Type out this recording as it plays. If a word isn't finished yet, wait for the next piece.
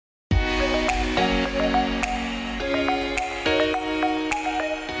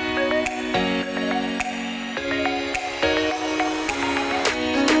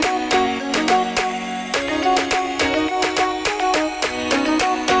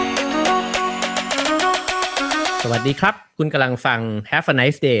สวัสดีครับคุณกำลังฟัง Have a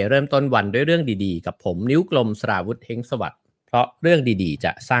nice day เริ่มต้นวันด้วยเรื่องดีๆกับผมนิ้วกลมสราวุธเฮงสวัสดิ์เพราะเรื่องดีๆจ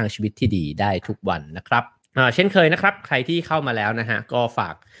ะสร้างชีวิตที่ดีได้ทุกวันนะครับเช่นเคยนะครับใครที่เข้ามาแล้วนะฮะก็ฝา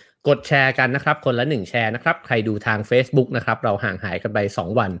กกดแชร์กันนะครับคนละ1แชร์นะครับใครดูทาง Facebook นะครับเราห่างหายกันไป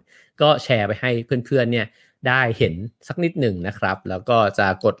2วันก็แชร์ไปให้เพื่อนๆเนี่ยได้เห็นสักนิดหนึ่งนะครับแล้วก็จะ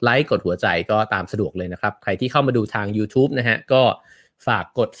กดไลค์กดหัวใจก็ตามสะดวกเลยนะครับใครที่เข้ามาดูทาง YouTube นะฮะก็ฝาก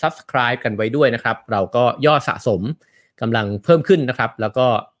กด Subscribe กันไว้ด้วยนะครับเราก็ยอดสะสมกำลังเพิ่มขึ้นนะครับแล้วก็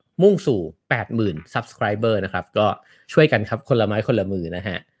มุ่งสู่ 80,000 Subscriber นะครับก็ช่วยกันครับคนละไม้คนละมือนะฮ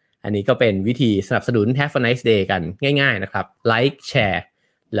ะอันนี้ก็เป็นวิธีสนับสนุน Have a nice day กันง่ายๆนะครับไลค์แชร์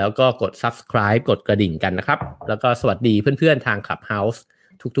แล้วก็กด Subscribe กดกระดิ่งกันนะครับแล้วก็สวัสดีเพื่อนๆทาง Clubhouse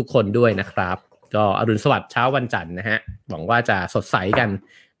ทุกๆคนด้วยนะครับก็อรุณสวัสดิ์เช้าวันจันทร์นะฮะหวังว่าจะสดใสกัน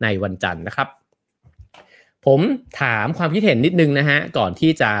ในวันจันทร์นะครับผมถามความคิดเห็นนิดนึงนะฮะก่อน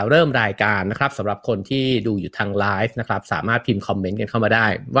ที่จะเริ่มรายการนะครับสำหรับคนที่ดูอยู่ทางไลฟ์นะครับสามารถพิมพ์คอมเมนต์กันเข้ามาได้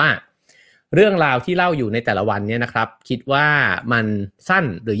ว่าเรื่องราวที่เล่าอยู่ในแต่ละวันเนี่ยนะครับคิดว่ามันสั้น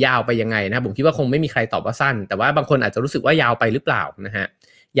หรือยาวไปยังไงนะผมคิดว่าคงไม่มีใครตอบว่าสั้นแต่ว่าบางคนอาจจะรู้สึกว่ายาวไปหรือเปล่านะฮะ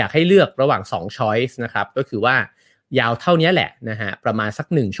อยากให้เลือกระหว่าง2 choice นะครับก็คือว่ายาวเท่านี้แหละนะฮะประมาณสัก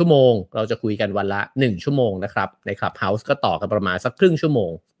1ชั่วโมงเราจะคุยกันวันละ1ชั่วโมงนะครับใน Clubhouse ก็ต่อกันประมาณสักครึ่งชั่วโม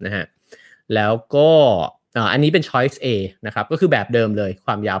งนะฮะแล้วก็อันนี้เป็น choice A นะครับก็คือแบบเดิมเลยค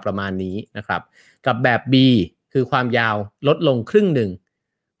วามยาวประมาณนี้นะครับกับแบบ B คือความยาวลดลงครึ่งหนึ่ง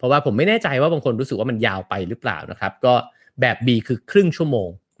เพราะว่าผมไม่แน่ใจว่าบางคนรู้สึกว่ามันยาวไปหรือเปล่านะครับก็แบบ B คือครึ่งชั่วโมง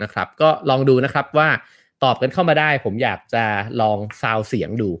นะครับก็ลองดูนะครับว่าตอบกันเข้ามาได้ผมอยากจะลองซาวเสียง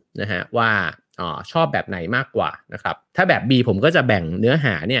ดูนะฮะว่าชอบแบบไหนมากกว่านะครับถ้าแบบ B ผมก็จะแบ่งเนื้อห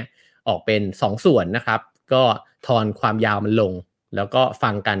าเนี่ยออกเป็น2ส่วนนะครับก็ทอนความยาวมันลงแล้วก็ฟั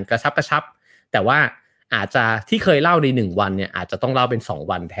งกันกระชับแต่ว่าอาจจะที่เคยเล่าใน1วันเนี่ยอาจจะต้องเล่าเป็น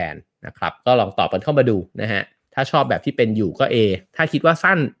2วันแทนนะครับก็ลองตอบกันเข้ามาดูนะฮะถ้าชอบแบบที่เป็นอยู่ก็ A ถ้าคิดว่า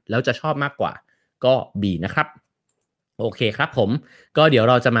สั้นแล้วจะชอบมากกว่าก็ B นะครับโอเคครับผมก็เดี๋ยว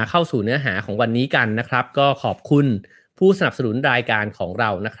เราจะมาเข้าสู่เนื้อหาของวันนี้กันนะครับก็ขอบคุณผู้สนับสนุนรายการของเรา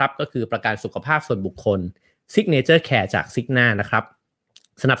นะครับก็คือประกันสุขภาพส่วนบุคคล Signature Care จาก Cigna นะครับ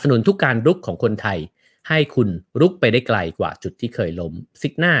สนับสนุนทุกการรุกของคนไทยให้คุณรุกไปได้ไกลกว่าจุดที่เคยล้ม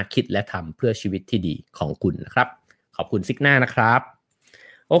Cigna คิดและทำเพื่อชีวิตที่ดีของคุณนะครับขอบคุณ Cigna นะครับ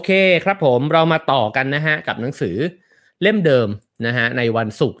โอเคครับผมเรามาต่อกันนะฮะกับหนังสือเล่มเดิมนะฮะในวัน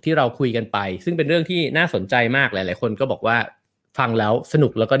ศุกร์ที่เราคุยกันไปซึ่งเป็นเรื่องที่น่าสนใจมากหลายๆคนก็บอกว่าฟังแล้วสนุ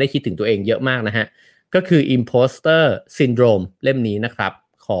กแล้วก็ได้คิดถึงตัวเองเยอะมากนะฮะก็คือ Imposter Syndrome เล่มนี้นะครับ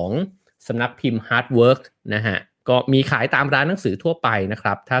ของสำนักพิมพ์ Hard Work นะฮะก็มีขายตามร้านหนังสือทั่วไปนะค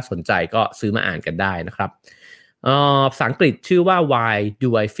รับถ้าสนใจก็ซื้อมาอ่านกันได้นะครับภาษาอังกฤษชื่อว่า Why Do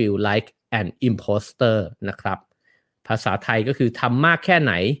I Feel Like an Imposter นะครับภาษาไทยก็คือทำมากแค่ไ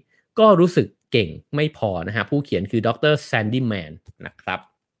หนก็รู้สึกเก่งไม่พอนะฮะผู้เขียนคือดร. Sandy Mann นะครับ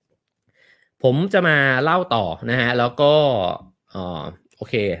ผมจะมาเล่าต่อนะฮะแล้วก็โอ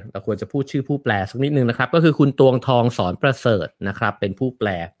เคเราควรจะพูดชื่อผู้แปลสักนิดนึงนะครับก็คือคุณตวงทองสอนประเสริฐนะครับเป็นผู้แปล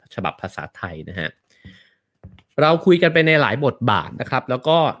ฉบับภาษาไทยนะฮะเราคุยกันไปในหลายบทบาทนะครับแล้ว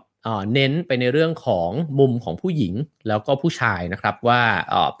ก็เน้นไปในเรื่องของมุมของผู้หญิงแล้วก็ผู้ชายนะครับว่า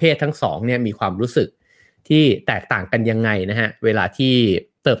เพศทั้งสองเนี่ยมีความรู้สึกที่แตกต่างกันยังไงนะฮะเวลาที่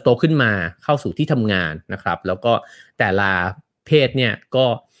เติบโตขึ้นมาเข้าสู่ที่ทำงานนะครับแล้วก็แต่ละเพศเนี่ยก็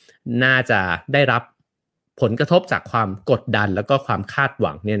น่าจะได้รับผลกระทบจากความกดดันแล้วก็ความคาดห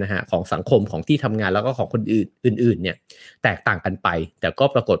วังเนี่ยนะฮะของสังคมของที่ทำงานแล้วก็ของคนอื่นเนี่ยแตกต่างกันไปแต่ก็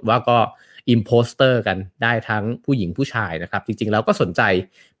ปรากฏว่าก็imposter กันได้ทั้งผู้หญิงผู้ชายนะครับจริงๆแล้วก็สนใจ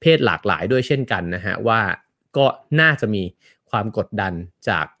เพศหลากหลายด้วยเช่นกันนะฮะว่าก็น่าจะมีความกดดัน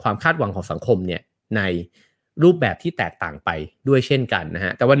จากความคาดหวังของสังคมเนี่ยในรูปแบบที่แตกต่างไปด้วยเช่นกันนะฮ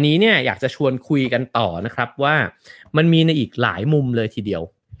ะแต่วันนี้เนี่ยอยากจะชวนคุยกันต่อนะครับว่ามันมีในอีกหลายมุมเลยทีเดียว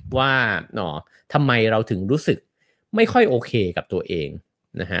ว่าทำไมเราถึงรู้สึกไม่ค่อยโอเคกับตัวเอง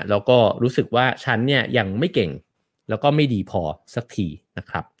นะฮะแล้วก็รู้สึกว่าฉันเนี่ยยังไม่เก่งแล้วก็ไม่ดีพอสักทีนะ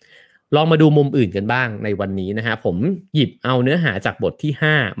ครับลองมาดูมุมอื่นกันบ้างในวันนี้นะฮะผมหยิบเอาเนื้อหาจากบทที่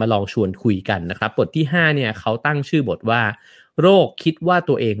5มาลองชวนคุยกันนะครับบทที่5เนี่ยเขาตั้งชื่อบทว่าโรคคิดว่า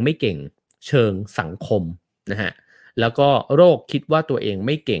ตัวเองไม่เก่งเชิงสังคมนะฮะแล้วก็โรคคิดว่าตัวเองไ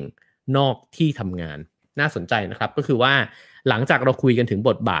ม่เก่งนอกที่ทำงานน่าสนใจนะครับก็คือว่าหลังจากเราคุยกันถึง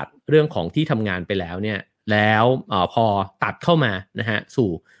บทบาทเรื่องของที่ทำงานไปแล้วเนี่ยแล้วพอตัดเข้ามานะฮะสู่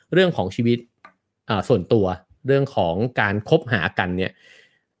เรื่องของชีวิตส่วนตัวเรื่องของการคบหากันเนี่ย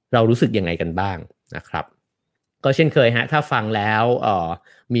เรารู้สึกยังไงกันบ้างนะครับก็เช่นเคยฮะถ้าฟังแล้ว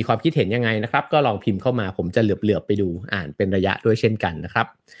มีความคิดเห็นยังไงนะครับก็ลองพิมพ์เข้ามาผมจะเหลือบๆไปดูอ่านเป็นระยะด้วยเช่นกันนะครับ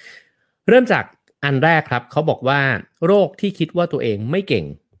เริ่มจากอันแรกครับเขาบอกว่าโรคที่คิดว่าตัวเองไม่เก่ง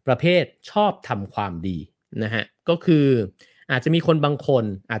ประเภทชอบทำความดี นะฮะก็คืออาจจะมีคนบางคน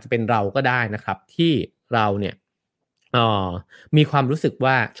อาจจะเป็นเราก็ได้นะครับที่เราเนี่ยมีความรู้สึก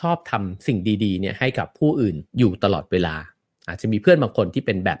ว่าชอบทำสิ่งดีๆเนี่ยให้กับผู้อื่นอยู่ตลอดเวลาอาจจะมีเพื่อนบางคนที่เ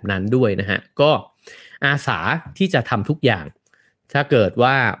ป็นแบบนั้นด้วยนะฮะก็อาสาที่จะทำทุกอย่างถ้าเกิด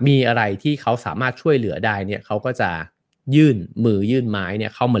ว่ามีอะไรที่เขาสามารถช่วยเหลือได้เนี่ยเขาก็จะยื่นมือยื่นไม้เนี่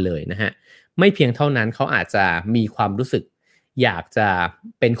ยเข้ามาเลยนะฮะไม่เพียงเท่านั้นเขาอาจจะมีความรู้สึกอยากจะ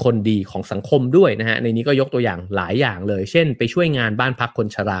เป็นคนดีของสังคมด้วยนะฮะในนี้ก็ยกตัวอย่างหลายอย่างเลยเช่นไปช่วยงานบ้านพักคน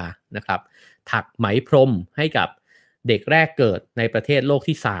ชรานะครับถักไหมพรมให้กับเด็กแรกเกิดในประเทศโลก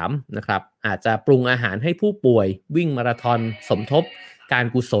ที่3นะครับอาจจะปรุงอาหารให้ผู้ป่วยวิ่งมาราธอนสมทบการ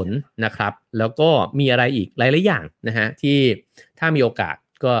กุศลนะครับแล้วก็มีอะไรอีกหลายๆอย่างนะฮะที่ถ้ามีโอกาส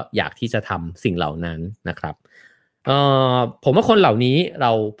ก็อยากที่จะทำสิ่งเหล่านั้นนะครับผมว่าคนเหล่านี้เร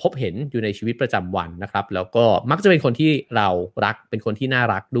าพบเห็นอยู่ในชีวิตประจำวันนะครับแล้วก็มักจะเป็นคนที่เรารักเป็นคนที่น่า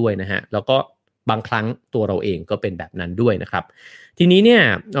รักด้วยนะฮะแล้วก็บางครั้งตัวเราเองก็เป็นแบบนั้นด้วยนะครับทีนี้เนี่ย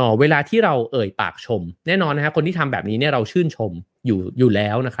เวลาที่เราเอ่ยปากชมแน่นอนนะฮะคนที่ทำแบบนี้เนี่ยเราชื่นชมอยู่แล้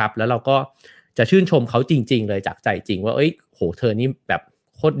วนะครับแล้วเราก็จะชื่นชมเขาจริงๆเลยจากใจจริงว่าเอ้ยโหเธอนี่แบบ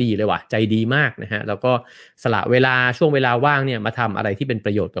โคตรดีเลยว่ะใจดีมากนะฮะแล้วก็สละเวลาช่วงเวลาว่างเนี่ยมาทำอะไรที่เป็นป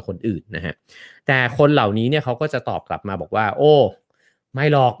ระโยชน์กับคนอื่นนะฮะแต่คนเหล่านี้เนี่ยเขาก็จะตอบกลับมาบอกว่าโอ้ไม่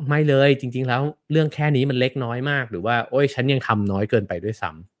หรอกไม่เลยจริงๆแล้วเรื่องแค่นี้มันเล็กน้อยมากหรือว่าโอ้ยฉันยังทำน้อยเกินไปด้วยซ้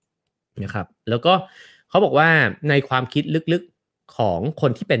ำนะครับแล้วก็เขาบอกว่าในความคิดลึกๆของค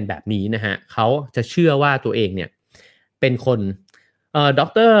นที่เป็นแบบนี้นะฮะเขาจะเชื่อว่าตัวเองเนี่ยเป็นคนด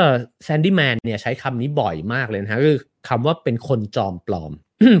ร.แซนดี้แมนเนี่ยใช้คำนี้บ่อยมากเลยนะฮะคือคำว่าเป็นคนจอมปลอม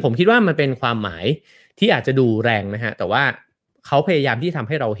ผมคิดว่ามันเป็นความหมายที่อาจจะดูแรงนะฮะแต่ว่าเขาพยายามที่ทำใ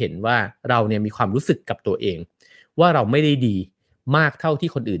ห้เราเห็นว่าเราเนี่ยมีความรู้สึกกับตัวเองว่าเราไม่ได้ดีมากเท่าที่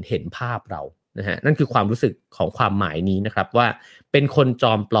คนอื่นเห็นภาพเรานะฮะนั่นคือความรู้สึกของความหมายนี้นะครับว่าเป็นคนจ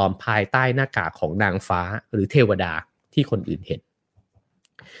อมปลอมภายใต้หน้ากากของนางฟ้าหรือเทวดาที่คนอื่นเห็น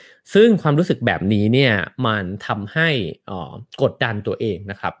ซึ่งความรู้สึกแบบนี้เนี่ยมันทำให้กดดันตัวเอง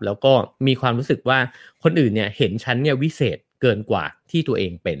นะครับแล้วก็มีความรู้สึกว่าคนอื่นเนี่ยเห็นฉันเนี่ยวิเศษเกินกว่าที่ตัวเอ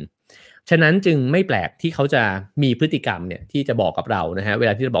งเป็นฉะนั้นจึงไม่แปลกที่เขาจะมีพฤติกรรมเนี่ยที่จะบอกกับเรานะฮะเวล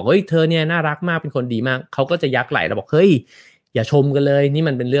าที่เราบอกเฮ้ยเธอเนี่ยน่ารักมากเป็นคนดีมากเขาก็จะยักไหล่เราบอกเฮ้ยอย่าชมกันเลยนี่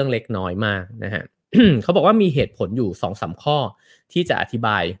มันเป็นเรื่องเล็กน้อยมากนะฮะ เขาบอกว่ามีเหตุผลอยู่ 2-3 ข้อที่จะอธิบ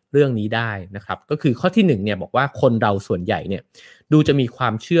ายเรื่องนี้ได้นะครับก็คือข้อที่1เนี่ยบอกว่าคนเราส่วนใหญ่เนี่ยดูจะมีควา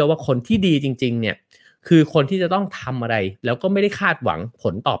มเชื่อว่าคนที่ดีจริงๆเนี่ยคือคนที่จะต้องทำอะไรแล้วก็ไม่ได้คาดหวังผ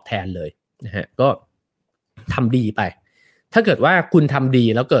ลตอบแทนเลยนะฮะก็ทำดีไปถ้าเกิดว่าคุณทำดี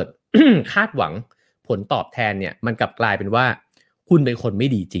แล้วเกิด คาดหวังผลตอบแทนเนี่ยมันกลับกลายเป็นว่าคุณเป็นคนไม่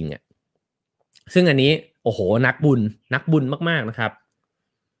ดีจริงอ่ะซึ่งอันนี้โอ้โหนักบุญมากๆนะครับ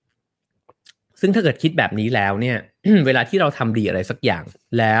ซึ่งถ้าเกิดคิดแบบนี้แล้วเนี่ย เวลาที่เราทำดีอะไรสักอย่าง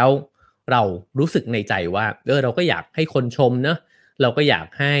แล้วเรารู้สึกในใจว่าเราก็อยากให้คนชมเนอะเราก็อยาก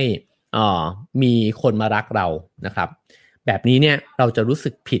ให้มีคนมารักเรานะครับแบบนี้เนี่ยเราจะรู้สึ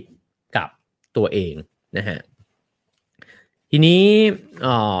กผิดกับตัวเองนะฮะทีนี้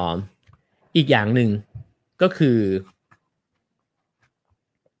อีกอย่างหนึ่งก็คือ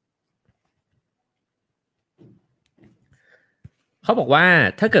เขาบอกว่า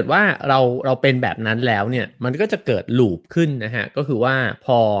ถ้าเกิดว่าเราเป็นแบบนั้นแล้วเนี่ยมันก็จะเกิดลูปขึ้นนะฮะก็คือว่าพ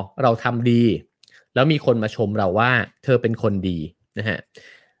อเราทำดีแล้วมีคนมาชมเราว่าเธอเป็นคนดีนะฮะ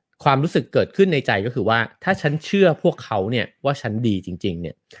ความรู้สึกเกิดขึ้นในใจก็คือว่าถ้าฉันเชื่อพวกเขาเนี่ยว่าฉันดีจริงๆเ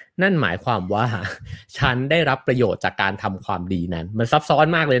นี่ยนั่นหมายความว่า ฉันได้รับประโยชน์จากการทำความดีนั้นมันซับซ้อน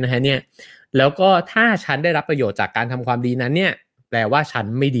มากเลยนะฮะเนี่ยแล้วก็ถ้าฉันได้รับประโยชน์จากการทำความดีนั้นเนี่ยแปลว่าฉัน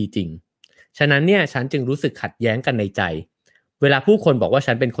ไม่ดีจริงฉะนั้นเนี่ยฉันจึงรู้สึกขัดแย้งกันในใจเวลาผู้คนบอกว่า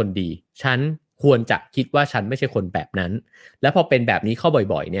ฉันเป็นคนดีฉันควรจะคิดว่าฉันไม่ใช่คนแบบนั้นและพอเป็นแบบนี้เข้า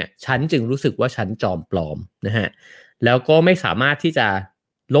บ่อยๆเนี่ยฉันจึงรู้สึกว่าฉันจอมปลอมนะฮะแล้วก็ไม่สามารถที่จะ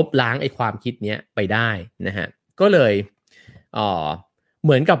ลบล้างไอ้ความคิดเนี้ยไปได้นะฮะก็เลยเห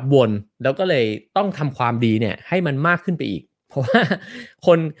มือนกับวนแล้วก็เลยต้องทำความดีเนี่ยให้มันมากขึ้นไปอีกเพราะว่าค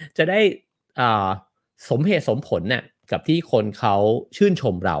นจะได้สมเหตุสมผลเนี่ยกับที่คนเขาชื่นช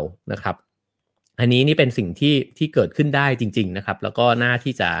มเรานะครับอันนี้นี่เป็นสิ่งที่เกิดขึ้นได้จริงๆนะครับแล้วก็น่า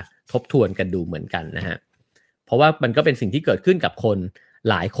ที่จะทบทวนกันดูเหมือนกันนะฮะเพราะว่ามันก็เป็นสิ่งที่เกิดขึ้นกับคน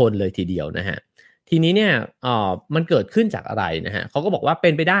หลายคนเลยทีเดียวนะฮะทีนี้เนี่ยมันเกิดขึ้นจากอะไรนะฮะเขาก็บอกว่าเป็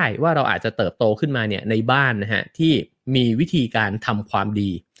นไปได้ว่าเราอาจจะเติบโตขึ้นมาเนี่ยในบ้านนะฮะที่มีวิธีการทำความ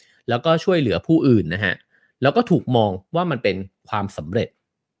ดีแล้วก็ช่วยเหลือผู้อื่นนะฮะแล้วก็ถูกมองว่ามันเป็นความสำเร็จ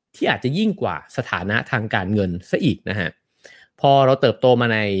ที่อาจจะยิ่งกว่าสถานะทางการเงินซะอีกนะฮะพอเราเติบโตมา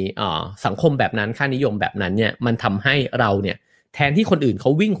ในสังคมแบบนั้นค่านิยมแบบนั้นเนี่ยมันทำให้เราเนี่ยแทนที่คนอื่นเข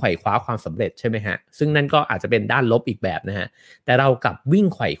าวิ่งไขว่คว้าความสำเร็จใช่ไหมฮะซึ่งนั่นก็อาจจะเป็นด้านลบอีกแบบนะฮะแต่เรากลับวิ่ง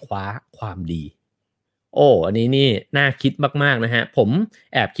ไขว่คว้าความดี โอ้อันนี้นี่น่าคิดมากๆนะฮะผม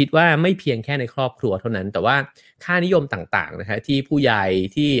แอบคิดว่าไม่เพียงแค่ในครอบครัวเท่านั้นแต่ว่าค่านิยมต่างๆนะฮะที่ผู้ใหญ่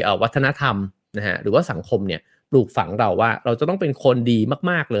ที่วัฒนธรรมนะฮะหรือว่าสังคมเนี่ยปลูกฝังเราว่าเราจะต้องเป็นคนดี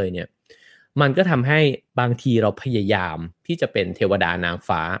มากๆเลยเนี่ยมันก็ทำให้บางทีเราพยายามที่จะเป็นเทวดานาง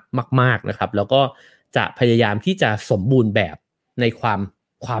ฟ้ามากๆนะครับแล้วก็จะพยายามที่จะสมบูรณ์แบบใน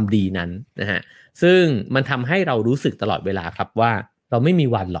ความดีนั้นนะฮะซึ่งมันทำให้เรารู้สึกตลอดเวลาครับว่าเราไม่มี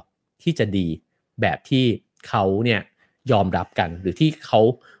วันหรอกที่จะดีแบบที่เขาเนี่ยยอมรับกันหรือที่เขา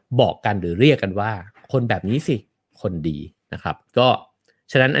บอกกันหรือเรียกกันว่าคนแบบนี้สิคนดีนะครับก็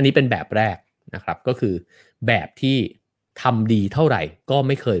ฉะนั้นอันนี้เป็นแบบแรกนะครับก็คือแบบที่ทำดีเท่าไหร่ก็ไ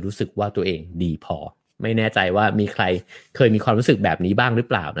ม่เคยรู้สึกว่าตัวเองดีพอไม่แน่ใจว่ามีใครเคยมีความรู้สึกแบบนี้บ้างหรือ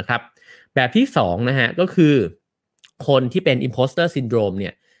เปล่านะครับแบบที่สองนะฮะก็คือคนที่เป็น imposter syndrome เนี่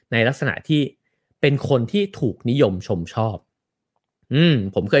ยในลักษณะที่เป็นคนที่ถูกนิยมชมชอบ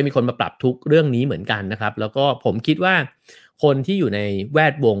ผมเคยมีคนมาปรับทุกข์เรื่องนี้เหมือนกันนะครับแล้วก็ผมคิดว่าคนที่อยู่ในแว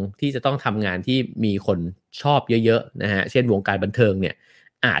ดวงที่จะต้องทำงานที่มีคนชอบเยอะๆนะฮะเช่นวงการบันเทิงเนี่ย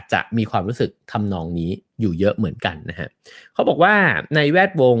อาจจะมีความรู้สึกทำนองนี้อยู่เยอะเหมือนกันนะฮะเขาบอกว่าในแว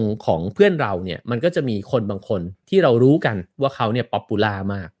ดวงของเพื่อนเราเนี่ยมันก็จะมีคนบางคนที่เรารู้กันว่าเขาเนี่ยป๊อปปูล่า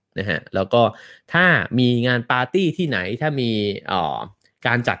มากนะฮะแล้วก็ถ้ามีงานปาร์ตี้ที่ไหนถ้ามีก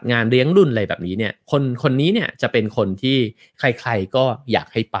ารจัดงานเลี้ยงรุ่นอะไรแบบนี้เนี่ยคนนี้เนี่ยจะเป็นคนที่ใครๆก็อยาก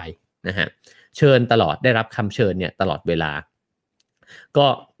ให้ไปนะฮะเชิญตลอดได้รับคำเชิญเนี่ยตลอดเวลาก็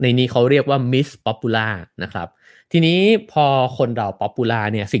ในนี้เขาเรียกว่า Miss Popular นะครับทีนี้พอคนเรา Popular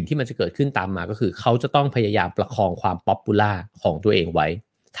เนี่ยสิ่งที่มันจะเกิดขึ้นตามมาก็คือเขาจะต้องพยายามประคองความ Popular ของตัวเองไว้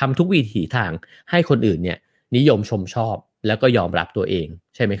ทำทุกวิถีทางให้คนอื่นเนี่ยนิยมชมชอบแล้วก็ยอมรับตัวเอง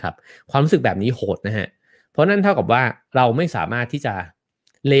ใช่ไหมครับความรู้สึกแบบนี้โหดนะฮะเพราะนั่นเท่ากับว่าเราไม่สามารถที่จะ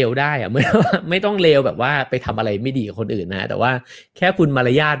เลวได้อะไม่ต้องเลวแบบว่าไปทำอะไรไม่ดีกับคนอื่นนะแต่ว่าแค่คุณมาร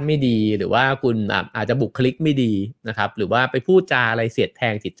ยาทไม่ดีหรือว่าคุณอาจจะบุคลิกไม่ดีนะครับหรือว่าไปพูดจาอะไรเสียดแท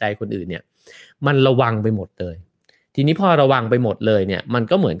งจิตใจคนอื่นเนี่ยมันระวังไปหมดเลยทีนี้พอระวังไปหมดเลยเนี่ยมัน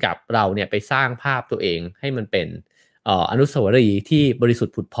ก็เหมือนกับเราเนี่ยไปสร้างภาพตัวเองให้มันเป็นอนุสาวรีย์ที่บริสุท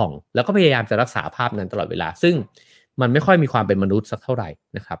ธิ์ผุดผ่องแล้วก็พยายามจะรักษาภาพนั้นตลอดเวลาซึ่งมันไม่ค่อยมีความเป็นมนุษย์สักเท่าไหร่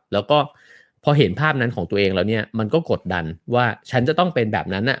นะครับแล้วก็พอเห็นภาพนั้นของตัวเองแล้วเนี่ยมันก็กดดันว่าฉันจะต้องเป็นแบบ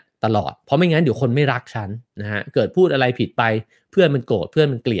นั้นน่ะตลอดเพราะไม่งั้นเดี๋ยวคนไม่รักฉันนะฮะเกิดพูดอะไรผิดไปเพื่อนมันโกรธเพื่อน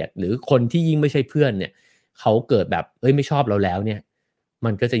มันเกลียดหรือคนที่ยิ่งไม่ใช่เพื่อนเนี่ยเขาเกิดแบบไม่ชอบเราแล้วเนี่ยมั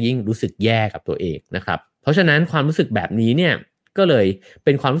นก็จะยิ่งรู้สึกแย่กับตัวเองนะครับเพราะฉะนั้นความรู้สึกแบบนี้เนี่ยก็เลยเ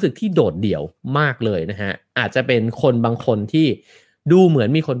ป็นความรู้สึกที่โดดเดี่ยวมากเลยนะฮะอาจจะเป็นคนบางคนที่ดูเหมือน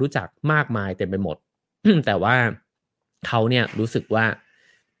มีคนรู้จักมากมายเต็มไปหมด แต่ว่าเขาเนี่ยรู้สึกว่า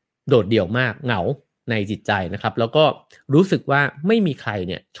โดดเดี่ยวมากเหงาในจิตใจนะครับแล้วก็รู้สึกว่าไม่มีใคร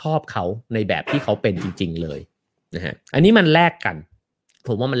เนี่ยชอบเขาในแบบที่เขาเป็นจริงๆเลยนะฮะอันนี้มันแลกกันผ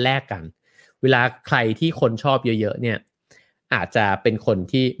มว่ามันแลกกันเวลาใครที่คนชอบเยอะๆเนี่ยอาจจะเป็นคน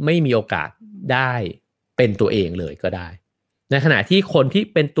ที่ไม่มีโอกาสได้เป็นตัวเองเลยก็ได้ในขณะที่คนที่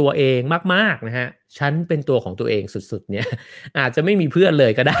เป็นตัวเองมากๆนะฮะฉันเป็นตัวของตัวเองสุดๆเนี่ยอาจจะไม่มีเพื่อนเล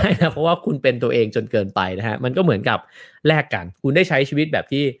ยก็ได้นะเพราะว่าคุณเป็นตัวเองจนเกินไปนะฮะมันก็เหมือนกับแลกกันคุณได้ใช้ชีวิตแบบ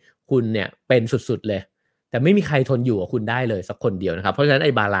ที่คุณเนี่ยเป็นสุดๆเลยแต่ไม่มีใครทนอยู่กับคุณได้เลยสักคนเดียวนะครับเพราะฉะนั้นไ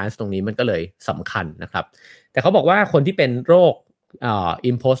อ้บาลานซ์ตรงนี้มันก็เลยสำคัญนะครับแต่เขาบอกว่าคนที่เป็นโรค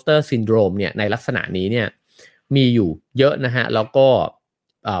imposter syndrome เนี่ยในลักษณะนี้เนี่ยมีอยู่เยอะนะฮะแล้วก็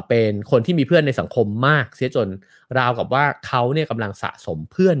เป็นคนที่มีเพื่อนในสังคมมากเสียจนราวกับว่าเขาเนี่ยกำลังสะสม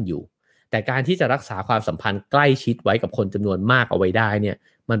เพื่อนอยู่แต่การที่จะรักษาความสัมพันธ์ใกล้ชิดไว้กับคนจำนวนมากเอาไว้ได้เนี่ย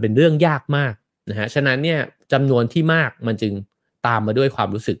มันเป็นเรื่องยากมากนะฮะฉะนั้นเนี่ยจำนวนที่มากมันจึงตามมาด้วยความ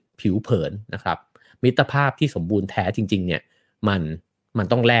รู้สึกผิวเผินนะครับมิตรภาพที่สมบูรณ์แท้จริงๆเนี่ยมัน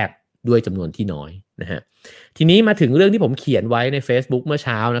ต้องแลกด้วยจำนวนที่น้อยนะฮะทีนี้มาถึงเรื่องที่ผมเขียนไว้ใน Facebook เมื่อเ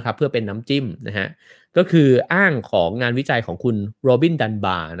ช้านะครับเพื่อเป็นน้ำจิ้มนะฮะก็คืออ้างของงานวิจัยของคุณโรบินดันบ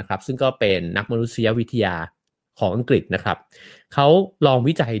าร์นะครับซึ่งก็เป็นนักมนุษยวิทยาของอังกฤษนะครับเขาลอง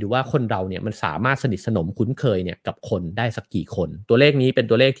วิจัยดูว่าคนเราเนี่ยมันสามารถสนิทสนมคุ้นเคยเนี่ยกับคนได้สักกี่คนตัวเลขนี้เป็น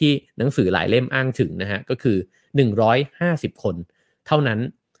ตัวเลขที่หนังสือหลายเล่มอ้างถึงนะฮะก็คือ150คนเท่านั้น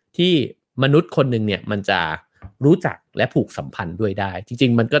ที่มนุษย์คนหนึ่งเนี่ยมันจะรู้จักและผูกสัมพันธ์ด้วยได้จริ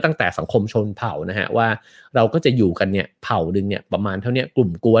งๆมันก็ตั้งแต่สังคมชนเผ่านะฮะว่าเราก็จะอยู่กันเนี่ยเผ่านึงเนี่ยประมาณเท่านี้กลุ่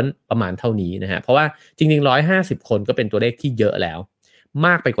มกวนประมาณเท่านี้นะฮะเพราะว่าจริงๆ150คนก็เป็นตัวเลขที่เยอะแล้วม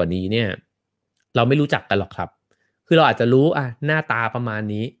ากไปกว่านี้เนี่ยเราไม่รู้จักกันหรอกครับคือเราอาจจะรู้หน้าตาประมาณ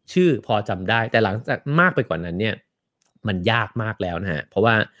นี้ชื่อพอจำได้แต่หลังจากมากไปกว่านั้นเนี่ยมันยากมากแล้วนะฮะเพราะ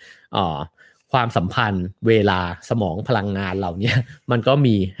ว่าความสัมพันธ์เวลาสมองพลังงานเราเนี่ยมันก็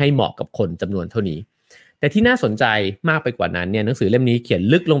มีให้เหมาะกับคนจำนวนเท่านี้แต่ที่น่าสนใจมากไปกว่านั้นเนี่ยหนังสือเล่มนี้เขียน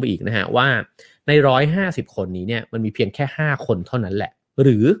ลึกลงไปอีกนะฮะว่าใน150คนนี้เนี่ยมันมีเพียงแค่5คนเท่านั้นแหละห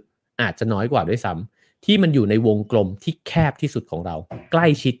รืออาจจะน้อยกว่าด้วยซ้ ที่มันอยู่ในวงกลมที่แคบที่สุดของเราใกล้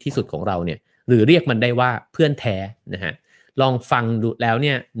ชิดที่สุดของเราเนี่ยหรือเรียกมันได้ว่าเพื่อนแท้นะฮะลองฟังดูแล้วเ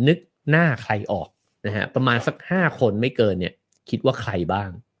นี่ยนึกหน้าใครออกนะฮะประมาณสัก5คนไม่เกินเนี่ยคิดว่าใครบ้าง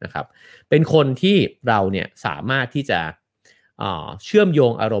นะครับเป็นคนที่เราเนี่ยสามารถที่จะเชื่อมโย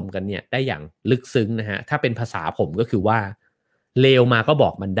งอารมณ์กันเนี่ยได้อย่างลึกซึ้งนะฮะถ้าเป็นภาษาผมก็คือว่าเลวมาก็บอ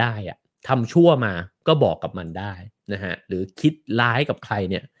กมันได้อะทำชั่วมาก็บอกกับมันได้นะฮะหรือคิดร้ายกับใคร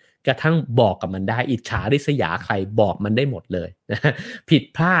เนี่ยกระทั่งบอกกับมันได้อิจฉาริษยาใครบอกมันได้หมดเลยนะฮะผิด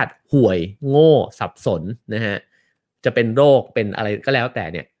พลาดห่วยโง่สับสนนะฮะจะเป็นโรคเป็นอะไรก็แล้วแต่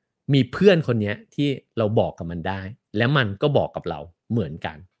เนี่ยมีเพื่อนคนนี้ที่เราบอกกับมันได้และมันก็บอกกับเราเหมือน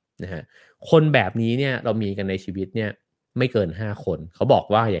กันนะฮะคนแบบนี้เนี่ยเรามีกันในชีวิตเนี่ยไม่เกิน5คนเขาบอก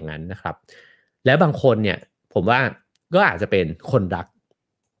ว่าอย่างนั้นนะครับและบางคนเนี่ยผมว่าก็อาจจะเป็นคนรัก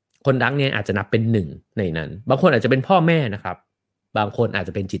เนี่ยอาจจะนับเป็นหนึ่งในนั้นบางคนอาจจะเป็นพ่อแม่นะครับบางคนอาจจ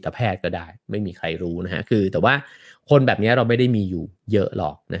ะเป็นจิตแพทย์ก็ได้ไม่มีใครรู้นะฮะคือแต่ว่าคนแบบนี้เราไม่ได้มีอยู่เยอะหร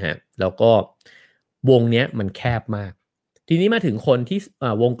อกนะฮะแล้วก็วงเนี้ยมันแคบมากทีนี้มาถึงคนที่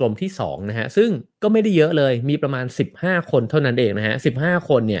วงกลมที่2นะฮะซึ่งก็ไม่ได้เยอะเลยมีประมาณ15คนเท่านั้นเองนะฮะ15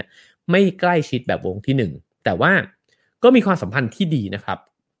คนเนี่ยไม่ใกล้ชิดแบบวงที่1แต่ว่าก็มีความสัมพันธ์ที่ดีนะครับ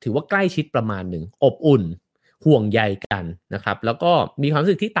ถือว่าใกล้ชิดประมาณหนึ่งอบอุ่นห่วงใยกันนะครับแล้วก็มีความรู้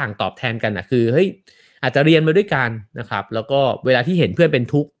สึกที่ต่างตอบแทนกันนะคือเฮ้ยอาจจะเรียนมาด้วยกันนะครับแล้วก็เวลาที่เห็นเพื่อนเป็น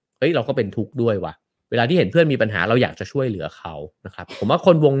ทุกข์เฮ้ยเราก็เป็นทุกข์ด้วยว่ะเวลาที่เห็นเพื่อนมีปัญหาเราอยากจะช่วยเหลือเขานะครับผมว่าค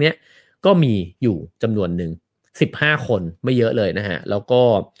นวงเนี้ยก็มีอยู่จำนวนหนึ่ง15คนไม่เยอะเลยนะฮะแล้วก็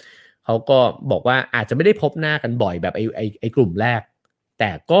เขาก็บอกว่าอาจจะไม่ได้พบหน้ากันบ่อยแบบไอ้กลุ่มแรกแ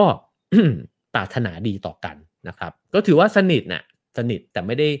ต่ก็ ปรารถนาดีต่อกันนะครับก็ถือว่าสนิทนะสนิทแต่ไ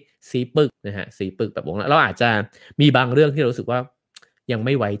ม่ได้ซีปึกนะฮะซีปึกแบบวงเราอาจจะมีบางเรื่องที่เรารู้สึกว่ายังไ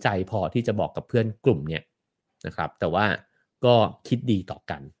ม่ไว้ใจพอที่จะบอกกับเพื่อนกลุ่มเนี้ยนะครับแต่ว่าก็คิดดีต่อ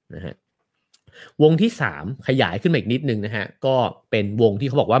กันนะฮะวงที่3ขยายขึ้นมาอีกนิดนึงนะฮะก็เป็นวงที่เ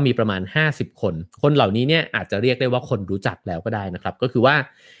ขาบอกว่ามีประมาณ50คนคนเหล่านี้เนี่ยอาจจะเรียกได้ว่าคนรู้จักแล้วก็ได้นะครับก็คือว่า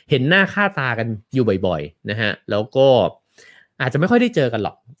เห็นหน้าค่าตากันอยู่บ่อยๆนะฮะแล้วก็อาจจะไม่ค่อยได้เจอกันหร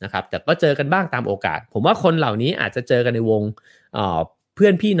อกนะครับแต่ก็เจอกันบ้างตามโอกาสผมว่าคนเหล่านี้อาจจะเจอกันในวงเพื่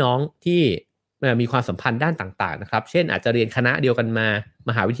อนพี่น้องที่มีความสัมพันธ์ด้านต่างๆนะครับเช่นอาจจะเรียนคณะเดียวกันมา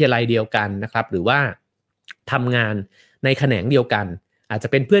มหาวิทยาลัยเดียวกันนะครับหรือว่าทำงานในแขนงเดียวกันอาจจะ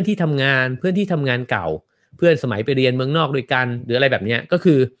เป็นเพื่อนที่ทำงานเพื่อนที่ทำงานเก่าเพื่อนสมัยไปเรียนเมืองนอกด้วยกันหรืออะไรแบบนี้ก็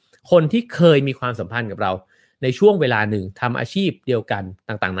คือคนที่เคยมีความสัมพันธ์กับเราในช่วงเวลาหนึ่งทำอาชีพเดียวกัน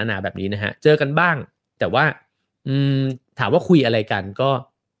ต่างๆนานาแบบนี้นะฮะเจอกันบ้างแต่ว่าถามว่าคุยอะไรกันก็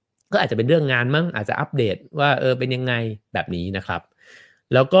อาจจะเป็นเรื่องงานมั้งอาจจะอัปเดตว่าเป็นยังไงแบบนี้นะครับ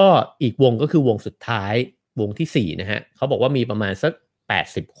แล้วก็อีกวงก็คือวงสุดท้ายวงที่4นะฮะเขาบอกว่ามีประมาณสัก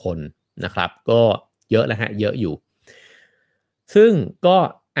80คนนะครับก็เยอะแล้วฮะเยอะอยู่ซึ่งก็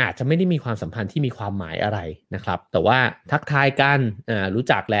อาจจะไม่ได้มีความสัมพันธ์ที่มีความหมายอะไรนะครับแต่ว่าทักทายกันรู้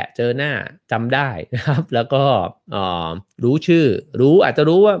จักแหละเจอหน้าจำได้นะครับแล้วก็รู้ชื่ออาจจะ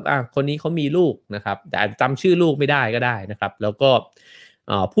รู้ว่าคนนี้เขามีลูกนะครับแต่อาจจะจำชื่อลูกไม่ได้ก็ได้นะครับแล้วก็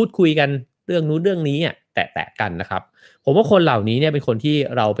พูดคุยกันเรื่องนู้นเรื่องนี้แตะกันนะครับผมว่าคนเหล่านี้เนี่ยเป็นคนที่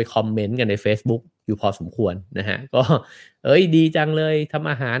เราไปคอมเมนต์กันใน Facebook อยู่พอสมควรนะฮะก็ดีจังเลยทำ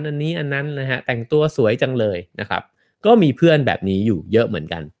อาหารอันนี้อันนั้นนะฮะแต่งตัวสวยจังเลยนะครับก็มีเพื่อนแบบนี้อยู่เยอะเหมือน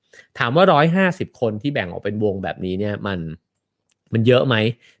กันถามว่า150คนที่แบ่งออกเป็นวงแบบนี้เนี่ยมันเยอะไหม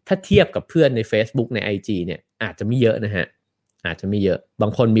ถ้าเทียบกับเพื่อนใน Facebook ใน IG เนี่ยอาจจะไม่เยอะนะฮะอาจจะไม่เยอะบา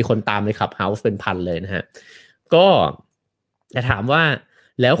งคนมีคนตามใน Clubhouse เป็นพันเลยนะฮะก็จะถามว่า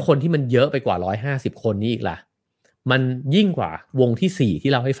แล้วคนที่มันเยอะไปกว่า150คนนี้อีกล่ะมันยิ่งกว่าวงที่4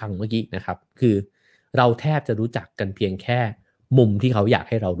ที่เราให้ฟังเมื่อกี้นะครับคือเราแทบจะรู้จักกันเพียงแค่มุมที่เขาอยาก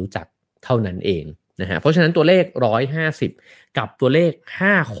ให้เรารู้จักเท่านั้นเองนะฮะเพราะฉะนั้นตัวเลข150กับตัวเลข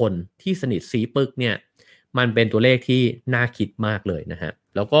5คนที่สนิทซีปึกเนี่ยมันเป็นตัวเลขที่น่าคิดมากเลยนะฮะ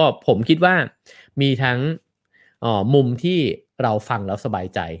แล้วก็ผมคิดว่ามีทั้งมุมที่เราฟังแล้วสบาย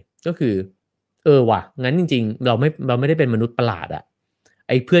ใจก็คือว่ะงั้นจริงๆเราไม่ได้เป็นมนุษย์ประหลาดอะไ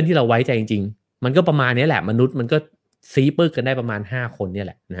อ้เพื่อนที่เราไว้ใจจริงๆมันก็ประมาณนี้แหละมนุษย์มันก็ซีปึกกันได้ประมาณ5คนเนี่ยแ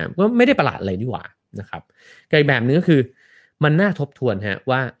หละนะฮะก็ไม่ได้ประหลาดอะไรนี่หว่านะครับกับอีกแบบนึงก็คือมันน่าทบทวนฮะ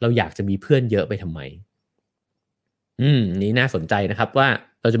ว่าเราอยากจะมีเพื่อนเยอะไปทำไมนี่น่าสนใจนะครับว่า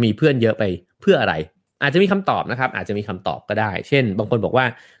เราจะมีเพื่อนเยอะไปเพื่ออะไรอาจจะมีคำตอบนะครับอาจจะมีคำตอบก็ได้เช่นบางคนบอกว่า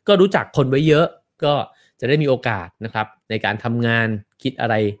ก็รู้จักคนไว้เยอะก็จะได้มีโอกาสนะครับในการทำงานคิดอะ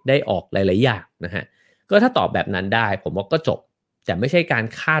ไรได้ออกหลายๆอย่างนะฮะก็ถ้าตอบแบบนั้นได้ผมว่าก็จบแต่ไม่ใช่การ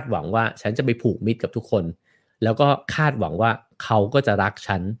คาดหวังว่าฉันจะไปผูกมิตรกับทุกคนแล้วก็คาดหวังว่าเขาก็จะรัก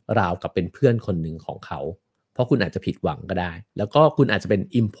ฉันราวกับเป็นเพื่อนคนหนึ่งของเขาเพราะคุณอาจจะผิดหวังก็ได้แล้วก็คุณอาจจะเป็น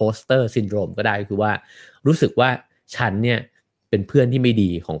imposter syndrome ก็ได้คือว่ารู้สึกว่าฉันเนี่ย เป็นเพื่อนที่ไม่ดี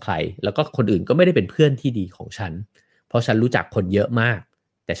ของใครแล้วก็คนอื่นก็ไม่ได้เป็นเพื่อนที่ดีของฉันเพราะฉันรู้จักคนเยอะมาก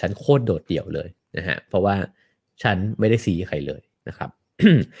แต่ฉันโคตรโดดเดี่ยวเลยนะฮะเพราะว่าฉันไม่ได้ซีใครเลยนะครับ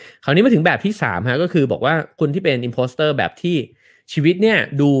คราวนี้มาถึงแบบที่3ฮะก็คือบอกว่าคุณที่เป็น imposter แบบที่ชีวิตเนี่ย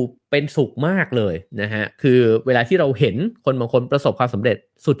ดูเป็นสุขมากเลยนะฮะคือเวลาที่เราเห็นคนบางคนประสบความสำเร็จ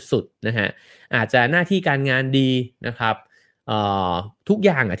สุดๆนะฮะอาจจะหน้าที่การงานดีนะครับทุกอ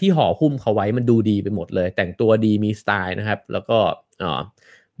ย่างที่ห่อหุ้มเขาไว้มันดูดีไปหมดเลยแต่งตัวดีมีสไตล์นะครับแล้วก็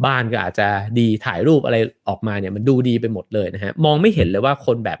บ้านก็อาจจะดีถ่ายรูปอะไรออกมาเนี่ยมันดูดีไปหมดเลยนะฮะมองไม่เห็นเลยว่าค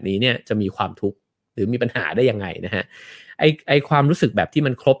นแบบนี้เนี่ยจะมีความทุกข์หรือมีปัญหาได้ยังไงนะฮะไอความรู้สึกแบบที่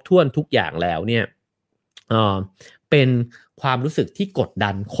มันครบถ้วนทุกอย่างแล้วเนี่ยเป็นความรู้สึกที่กดดั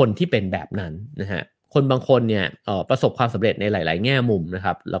นคนที่เป็นแบบนั้นนะฮะคนบางคนเนี่ยประสบความสำเร็จในหลายๆแง่มุมนะค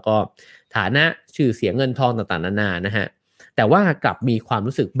รับแล้วก็ฐานะชื่อเสียงเงินทองต่างๆนานานะฮะแต่ว่ากลับมีความ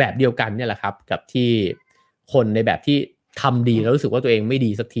รู้สึกแบบเดียวกันเนี่ยแหละครับกับที่คนในแบบที่ทำดีแล้วรู้สึกว่าตัวเองไม่ดี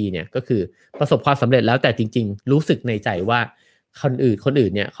สักทีเนี่ยก็คือประสบความสำเร็จแล้วแต่จริงๆรู้สึกในใจว่าคนอื่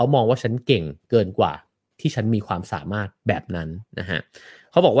นเนี่ยเขามองว่าฉันเก่งเกินกว่าที่ฉันมีความสามารถแบบนั้นนะฮะ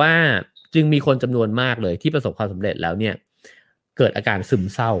เขาบอกว่าจึงมีคนจำนวนมากเลยที่ประสบความสำเร็จแล้วเนี่ยเกิดอาการซึม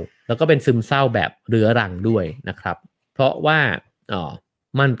เศร้าแล้วก็เป็นซึมเศร้าแบบเรื้อรังด้วยนะครับเพราะว่า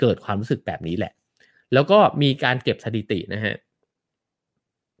มันเกิดความรู้สึกแบบนี้แหละแล้วก็มีการเก็บสถิตินะฮะ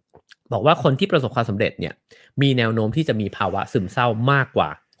บอกว่าคนที่ประสบความสำเร็จเนี่ยมีแนวโน้มที่จะมีภาวะซึมเศร้ามากกว่า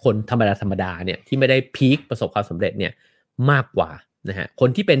คนธรรมดาเนี่ยที่ไม่ได้พีคประสบความสำเร็จเนี่ยมากกว่านะฮะคน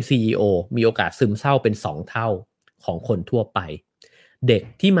ที่เป็น CEO มีโอกาสซึมเศร้าเป็น2เท่าของคนทั่วไปเด็ก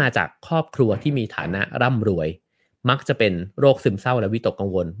ที่มาจากครอบครัวที่มีฐานะร่ำรวยมักจะเป็นโรคซึมเศร้าและวิตกกัง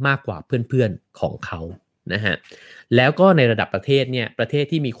วลมากกว่าเพื่อนๆของเขานะฮะแล้วก็ในระดับประเทศเนี่ยประเทศ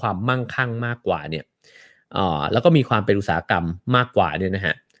ที่มีความมั่งคั่งมากกว่าเนี่ยแล้วก็มีความเป็นอุตสาหกรรมมากกว่าเนี่ยนะฮ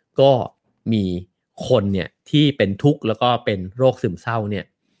ะก็มีคนเนี่ยที่เป็นทุกข์แล้วก็เป็นโรคซึมเศร้าเนี่ย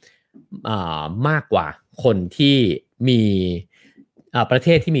มากกว่าคนที่มีประเท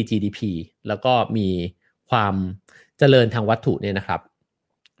ศที่มี GDP แล้วก็มีความเจริญทางวัตถุเนี่ยนะครับ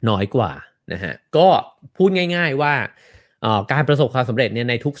น้อยกว่านะฮะก็พูดง่ายๆว่าการประสบความสำเร็จเนี่ย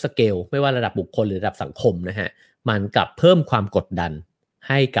ในทุกสเกลไม่ว่าระดับบุคคลหรือระดับสังคมนะฮะมันกลับเพิ่มความกดดัน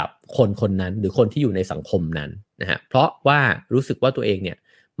ให้กับคนคนนั้นหรือคนที่อยู่ในสังคมนั้นนะฮะเพราะว่ารู้สึกว่าตัวเองเนี่ย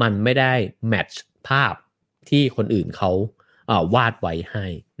มันไม่ได้แมทช์ภาพที่คนอื่นเขาวาดไว้ให้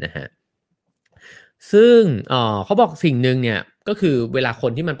นะฮะซึ่งเขาบอกสิ่งหนึ่งเนี่ยก็คือเวลาค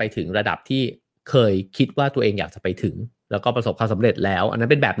นที่มันไปถึงระดับที่เคยคิดว่าตัวเองอยากจะไปถึงแล้วก็ประสบความสำเร็จแล้วอันนั้น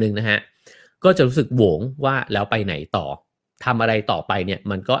เป็นแบบนึงนะฮะก็จะรู้สึกโหวงว่าแล้วไปไหนต่อทำอะไรต่อไปเนี่ย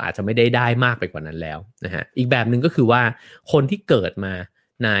มันก็อาจจะไม่ได้มากไปกว่านั้นแล้วนะฮะอีกแบบนึงก็คือว่าคนที่เกิดมา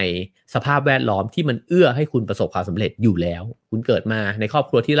ในสภาพแวดล้อมที่มันเอื้อให้คุณประสบความสำเร็จอยู่แล้วคุณเกิดมาในครอบ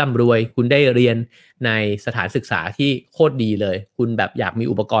ครัวที่ร่ำรวยคุณได้เรียนในสถานศึกษาที่โคตรดีเลยคุณแบบอยากมี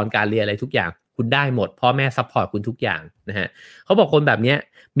อุปกรณ์การเรียนอะไรทุกอย่างคุณได้หมดพ่อแม่ซัพพอร์ตคุณทุกอย่างนะฮะเขาบอกคนแบบนี้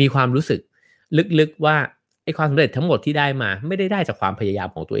มีความรู้สึกลึกๆว่าไอ้ความสำเร็จทั้งหมดที่ได้มาไม่ได้จากความพยายาม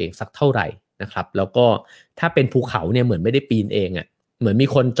ของตัวเองสักเท่าไหร่นะครับแล้วก็ถ้าเป็นภูเขาเนี่ยเหมือนไม่ได้ปีนเองอ่ะเหมือนมี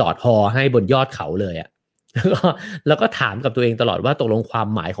คนจอดฮอให้บนยอดเขาเลยอ่ะแล้วก็ถามกับตัวเองตลอดว่าตกลงความ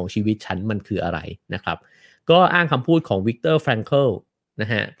หมายของชีวิตฉันมันคืออะไรนะครับก็อ้างคำพูดของวิกเตอร์แฟรงเคิลน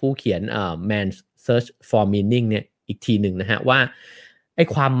ะฮะผู้เขียนMan's Search for Meaning เนี่ยอีกทีหนึ่งนะฮะว่าไอ้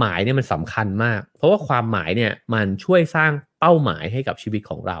ความหมายเนี่ยมันสำคัญมากเพราะว่าความหมายเนี่ยมันช่วยสร้างเป้าหมายให้กับชีวิต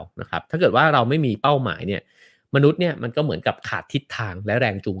ของเรานะครับถ้าเกิดว่าเราไม่มีเป้าหมายเนี่ยมนุษย์เนี่ยมันก็เหมือนกับขาดทิศทางและแร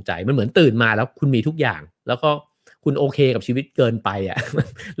งจูงใจมันเหมือนตื่นมาแล้วคุณมีทุกอย่างแล้วก็คุณโอเคกับชีวิตเกินไปอ่ะ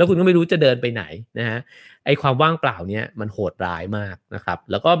แล้วคุณก็ไม่รู้จะเดินไปไหนนะฮะไอ้ความว่างเปล่าเนี่ยมันโหดร้ายมากนะครับ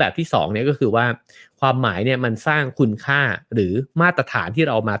แล้วก็แบบที่2เนี่ยก็คือว่าความหมายเนี่ยมันสร้างคุณค่าหรือมาตรฐานที่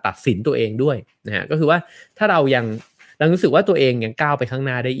เรามาตัดสินตัวเองด้วยนะฮะก็คือว่าถ้าเรายังรู้สึกว่าตัวเองยังก้าวไปข้างห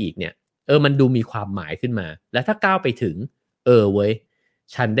น้าได้อีกเนี่ยมันดูมีความหมายขึ้นมาแล้วถ้าก้าวไปถึงเว้ย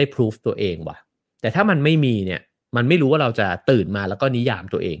ฉันได้พิสูจตัวเองว่ะแต่ถ้ามันไม่มีเนี่ยมันไม่รู้ว่าเราจะตื่นมาแล้วก็นิยาม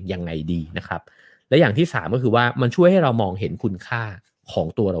ตัวเองยังไงดีนะครับและอย่างที่3ก็คือว่ามันช่วยให้เรามองเห็นคุณค่าของ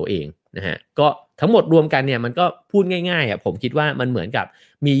ตัวเราเองนะฮะก็ทั้งหมดรวมกันเนี่ยมันก็พูดง่ายๆอ่ะผมคิดว่ามันเหมือนกับ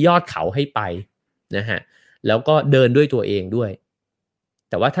มียอดเขาให้ไปนะฮะแล้วก็เดินด้วยตัวเองด้วย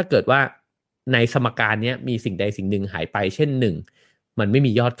แต่ว่าถ้าเกิดว่าในสมการนี้มีสิ่งใดสิ่งหนึ่งหายไปเช่น1มันไม่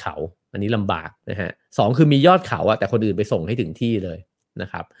มียอดเขาอันนี้ลำบากนะฮะ2คือมียอดเขาอะแต่คนอื่นไปส่งให้ถึงที่เลยนะ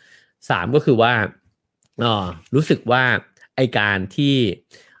ครับ3ก็คือว่ารู้สึกว่าไอการที่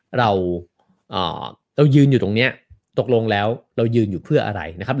เรายืนอยู่ตรงเนี้ยตกลงแล้วเรายืนอยู่เพื่ออะไร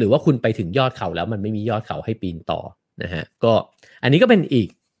นะครับหรือว่าคุณไปถึงยอดเขาแล้วมันไม่มียอดเขาให้ปีนต่อนะฮะก็อันนี้ก็เป็นอีก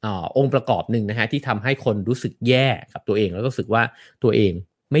องค์ประกอบหนึ่งนะฮะที่ทำให้คนรู้สึกแย่กับตัวเองแล้วก็รู้สึกว่าตัวเอง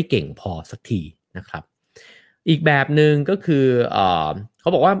ไม่เก่งพอสักทีนะครับ อีกแบบหนึ่งก็คือเขา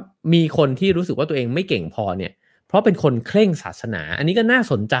บอกว่ามีคนที่รู้สึกว่าตัวเองไม่เก่งพอเนี่ยเพราะเป็นคนเคร่งศาสนาอันนี้ก็น่า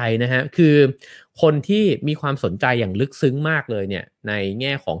สนใจนะฮะคือคนที่มีความสนใจอย่างลึกซึ้งมากเลยเนี่ยในแ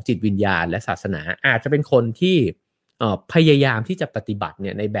ง่ของจิตวิญญาณและศาสนาอาจจะเป็นคนที่พยายามที่จะปฏิบัติเ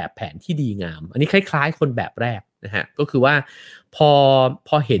นี่ยในแบบแผนที่ดีงามอันนี้คล้ายๆคนแบบแรกนะฮะก็คือว่าพ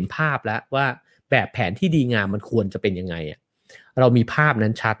อเห็นภาพแล้วว่าแบบแผนที่ดีงามมันควรจะเป็นยังไงอ่ะเรามีภาพนั้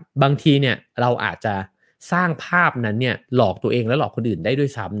นชัดบางทีเนี่ยเราอาจจะสร้างภาพนั้นเนี่ยหลอกตัวเองและหลอกคนอื่นได้ด้วย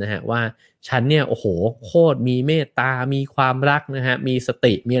ซ้ำนะฮะว่าฉันเนี่ยโอ้โหโคตรมีเมตตามีความรักนะฮะมีส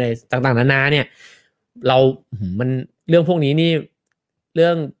ติมีอะไรต่างๆนานาเนี่ยเรามันเรื่องพวกนี้นี่เรื่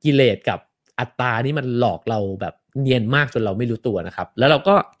องกิเลสกับอัตตานี่มันหลอกเราแบบเนียนมากจนเราไม่รู้ตัวนะครับแล้วเรา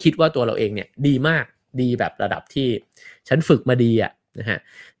ก็คิดว่าตัวเราเองเนี่ยดีมากดีแบบระดับที่ฉันฝึกมาดีอ่ะนะฮะ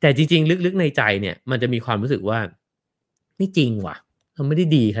แต่จริงๆลึกๆในใจเนี่ยมันจะมีความรู้สึกว่าไม่จริงว่ะเราไม่ได้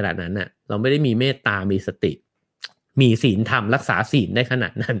ดีขนาดนั้นน่ะเราไม่ได้มีเมตตามีสติมีศีลธรรมรักษาศีลได้ขนา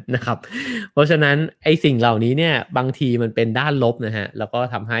ดนั้นนะครับเพราะฉะนั้นไอ้สิ่งเหล่านี้เนี่ยบางทีมันเป็นด้านลบนะฮะแล้วก็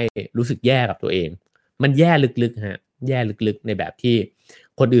ทำให้รู้สึกแย่กับตัวเองมันแย่ลึกๆฮะแย่ลึกๆในแบบที่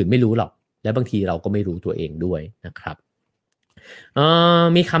คนอื่นไม่รู้หรอกและบางทีเราก็ไม่รู้ตัวเองด้วยนะครับ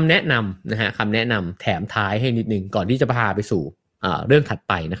มีคำแนะนำนะฮะคำแนะนำแถมท้ายให้นิดนึงก่อนที่จะพาไปสู่เรื่องถัด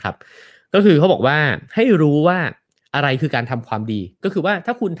ไปนะครับก็คือเขาบอกว่าให้รู้ว่าอะไรคือการทำความดีก็คือว่าถ้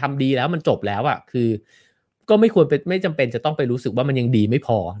าคุณทำดีแล้วมันจบแล้วอ่ะคือก็ไม่ควรเป็นไม่จำเป็นจะต้องไปรู้สึกว่ามันยังดีไม่พ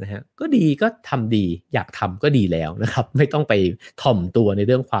อนะฮะก็ดีก็ทำดีอยากทำก็ดีแล้วนะครับไม่ต้องไปถ่อมตัวในเ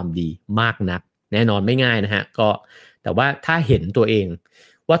รื่องความดีมากนักแน่นอนไม่ง่ายนะฮะก็แต่ว่าถ้าเห็นตัวเอง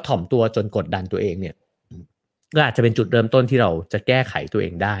ว่าถ่อมตัวจนกดดันตัวเองเนี่ยก็อาจจะเป็นจุดเริ่มต้นที่เราจะแก้ไขตัวเอ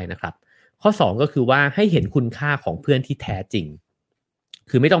งได้นะครับข้อ2ก็คือว่าให้เห็นคุณค่าของเพื่อนที่แท้จริง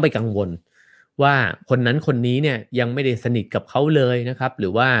คือไม่ต้องไปกังวลว่าคนนั้นคนนี้เนี่ยยังไม่ได้สนิทกับเขาเลยนะครับหรื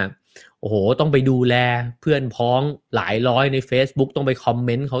อว่าโอ้โหต้องไปดูแลเพื่อนพ้องหลายร้อยใน Facebook ต้องไปคอมเม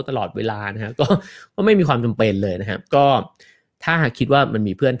นต์เขาตลอดเวลานะฮะก็ไม่มีความจำเป็นเลยนะครับก็ถ้าคิดว่ามัน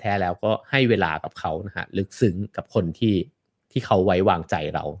มีเพื่อนแท้แล้วก็ให้เวลากับเขานะฮะลึกซึ้งกับคนที่เขาไว้วางใจ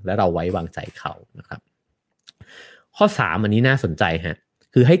เราและเราไว้วางใจเขานะครับข้อ3อันนี้น่าสนใจฮะ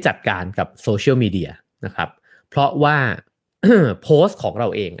คือให้จัดการกับโซเชียลมีเดียนะครับเพราะว่า โพสต์ของเรา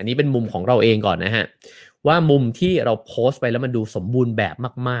เองอันนี้เป็นมุมของเราเองก่อนนะฮะว่ามุมที่เราโพสต์ไปแล้วมันดูสมบูรณ์แบบ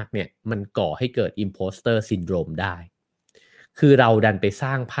มากๆเนี่ยมันก่อให้เกิด imposter syndrome ได้คือเราดันไปส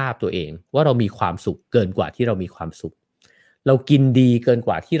ร้างภาพตัวเองว่าเรามีความสุขเกินกว่าที่เรามีความสุขเรากินดีเกินก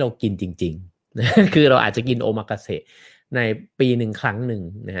ว่าที่เรากินจริงๆนะคือเราอาจจะกินโอมากาเสะในปีหนึ่งครั้งหนึ่ง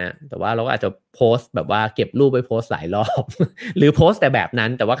นะฮะแต่ว่าเราก็อาจจะโพสต์แบบว่าเก็บรูปไปโพสต์หลายรอบ หรือโพสต์แต่แบบนั้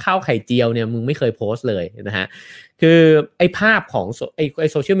นแต่ว่าข้าวไข่เจียวเนี่ยมึงไม่เคยโพสต์เลยนะฮะคือไอ้ภาพของไอ้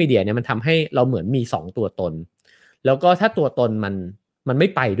โซเชียลมีเดียเนี่ยมันทำให้เราเหมือนมี2ตัวตนแล้วก็ถ้าตัวตนมันไม่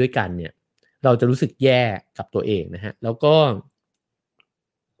ไปด้วยกันเนี่ยเราจะรู้สึกแย่กับตัวเองนะฮะแล้วก็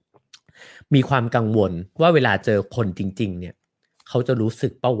มีความกังวลว่าเวลาเจอคนจริงๆเนี่ยเขาจะรู้สึ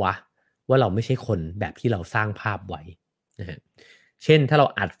กป่ะวะว่าเราไม่ใช่คนแบบที่เราสร้างภาพไว้นะฮะเช่นถ้าเรา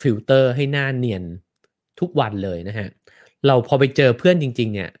อัดฟิลเตอร์ให้หน้าเนียนทุกวันเลยนะฮะเราพอไปเจอเพื่อนจริง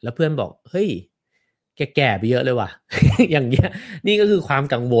ๆเนี่ยแล้วเพื่อนบอกเฮ้ยแก่ไปเยอะเลยว่ะ อย่างเงี้ยนี่ก็คือความ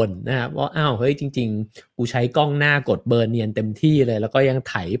กังวลนะครับว่าอ้าวเฮ้ยจริงๆกูใช้กล้องหน้ากดเบอร์เนียนเต็มที่เลยแล้วก็ยัง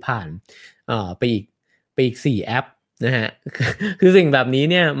ไถผ่านไปอีก4แอปนะฮะ คือสิ่งแบบนี้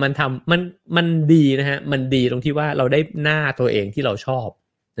เนี่ยมันดีนะฮะมันดีตรงที่ว่าเราได้หน้าตัวเองที่เราชอบ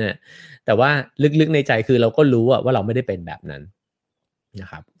นะแต่ว่าลึกๆในใจคือเราก็รู้ว่าเราไม่ได้เป็นแบบนั้นนะ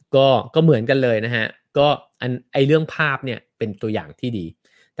ครับก็เหมือนกันเลยนะฮะก็ไอเรื่องภาพเนี่ยเป็นตัวอย่างที่ดี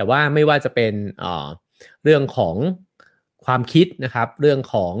แต่ว่าไม่ว่าจะเป็นเรื่องของความคิดนะครับเรื่อง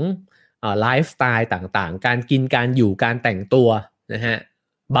ของไลฟ์สไตล์ต่างๆการกินการอยู่การแต่งตัวนะฮะ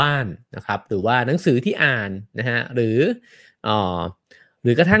บ้านนะครับหรือว่าหนังสือที่อ่านนะฮะหรือเอ่อห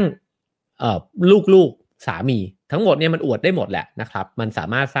รือกระทั่งลูกสามีทั้งหมดเนี่ยมันอวดได้หมดแหละนะครับมันสา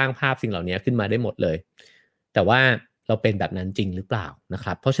มารถสร้างภาพสิ่งเหล่านี้ขึ้นมาได้หมดเลยแต่ว่าเราเป็นแบบนั้นจริงหรือเปล่านะค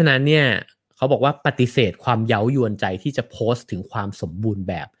รับเพราะฉะนั้นเนี่ยเขาบอกว่าปฏิเสธความเย้ายวนใจที่จะโพสต์ถึงความสมบูรณ์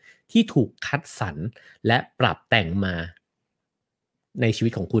แบบที่ถูกคัดสรรและปรับแต่งมาในชีวิ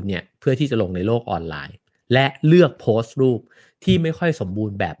ตของคุณเนี่ยเพื่อที่จะลงในโลกออนไลน์และเลือกโพสต์รูปที่ไม่ค่อยสมบู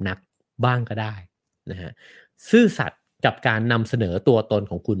รณ์แบบนักบ้างก็ได้นะฮะซื่อสัตย์กับการนำเสนอตัวตน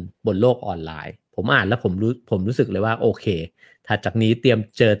ของคุณบนโลกออนไลน์ผมอ่านแล้วผมรู้สึกเลยว่าโอเคถัดจากนี้เตรียม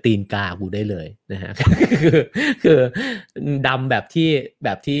เจอตีนกากูได้เลยนะฮะ คือดำแบบ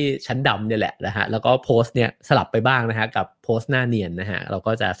ที่ชั้นดำเนี่ยแหละนะฮะแล้วก็โพสต์เนี่ยสลับไปบ้างนะฮะกับโพสต์หน้าเนียนนะฮะเรา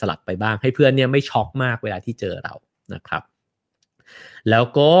ก็จะสลับไปบ้างให้เพื่อนเนี่ยไม่ช็อกมากเวลาที่เจอเรานะครับแล้ว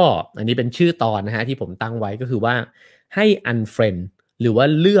ก็อันนี้เป็นชื่อตอนนะฮะที่ผมตั้งไว้ก็คือว่าให้ unfriend หรือว่า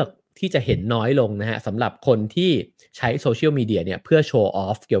เลือก ที่จะเห็นน้อยลงนะฮะสำหรับคนที่ใช้โซเชียลมีเดียเนี่ยเพื่อโชว์ออ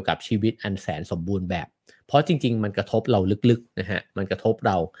ฟเกี่ยวกับชีวิตอันแสนสมบูรณ์แบบเพราะจริงๆมันกระทบเราลึกๆนะฮะมันกระทบเ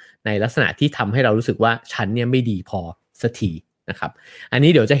ราในลักษณะที่ทำให้เรารู้สึกว่าฉันเนี่ยไม่ดีพอสักทีนะครับอันนี้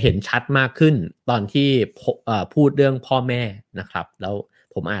เดี๋ยวจะเห็นชัดมากขึ้นตอนที่พูดเรื่องพ่อแม่นะครับแล้ว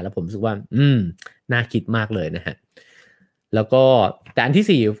ผมอ่านแล้วผมรู้สึกว่าน่าคิดมากเลยนะฮะแล้วก็แต่อัน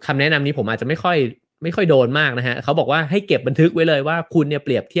ที่4คำแนะนำนี้ผมอาจจะไม่ค่อยโดนมากนะฮะเขาบอกว่าให้เก็บบันทึกไว้เลยว่าคุณเนี่ยเป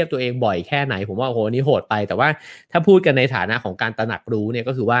รียบเทียบตัวเองบ่อยแค่ไหนผมว่าโอ้โหนี่โหดไปแต่ว่าถ้าพูดกันในฐานะของการตระหนักรู้เนี่ย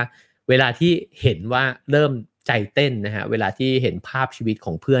ก็คือว่าเวลาที่เห็นว่าเริ่มใจเต้นนะฮะเวลาที่เห็นภาพชีวิตข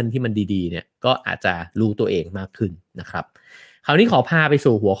องเพื่อนที่มันดีๆเนี่ยก็อาจจะรู้ตัวเองมากขึ้นนะครับคราวนี้ขอพาไป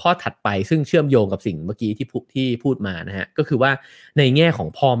สู่หัวข้อถัดไปซึ่งเชื่อมโยงกับสิ่งเมื่อกี้ที่พูดมานะฮะก็คือว่าในแง่ของ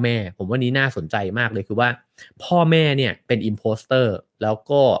พ่อแม่ผมว่านี้น่าสนใจมากเลยคือว่าพ่อแม่เนี่ยเป็นอิมโพสเตอร์แล้ว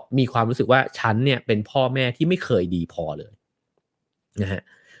ก็มีความรู้สึกว่าฉันเนี่ยเป็นพ่อแม่ที่ไม่เคยดีพอเลยนะฮะ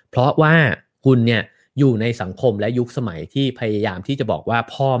เพราะว่าคุณเนี่ยอยู่ในสังคมและยุคสมัยที่พยายามที่จะบอกว่า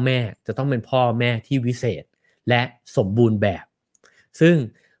พ่อแม่จะต้องเป็นพ่อแม่ที่วิเศษและสมบูรณ์แบบซึ่ง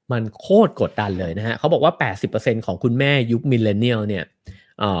มันโคตรกดดันเลยนะฮะเขาบอกว่า 80% ของคุณแม่ยุคมิลเลนเนียลเนี่ย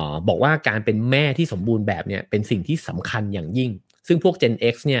บอกว่าการเป็นแม่ที่สมบูรณ์แบบเนี่ยเป็นสิ่งที่สำคัญอย่างยิ่งซึ่งพวก Gen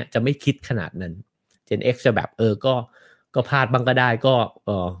X เนี่ยจะไม่คิดขนาดนั้น Gen X จะแบบก็พลาดบ้างก็ได้ก็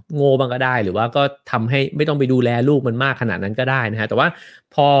โง่บ้างก็ได้หรือว่าก็ทำให้ไม่ต้องไปดูแลลูกมันมากขนาดนั้นก็ได้นะฮะแต่ว่า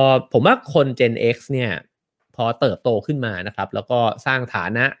พอผมว่าคน Gen X เนี่ยพอเติบโตขึ้นมานะครับแล้วก็สร้างฐา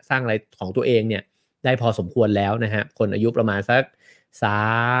นะสร้างอะไรของตัวเองเนี่ยได้พอสมควรแล้วนะฮะคนอายุประมาณสัก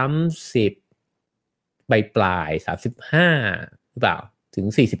30ปลาย35หรือเปล่าถึง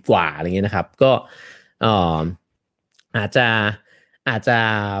40กว่าอะไรเงี้ยนะครับก็อาจจะ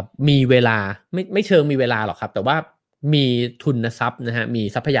มีเวลาไม่เชิงมีเวลาหรอกครับแต่ว่ามีทุนทรัพย์นะฮะมี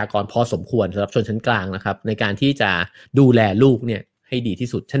ทรัพยากรพอสมควรสำหรับชนชั้นกลางนะครับในการที่จะดูแลลูกเนี่ยให้ดีที่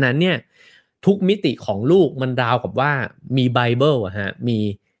สุดฉะนั้นเนี่ยทุกมิติของลูกมันราวกับว่ามีไบเบิลอะฮะมี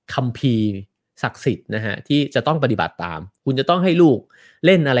คัมภีร์ศักดิ์สิทธิ์นะฮะที่จะต้องปฏิบัติตามคุณจะต้องให้ลูกเ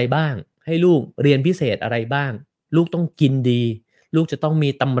ล่นอะไรบ้างให้ลูกเรียนพิเศษอะไรบ้างลูกต้องกินดีลูกจะต้องมี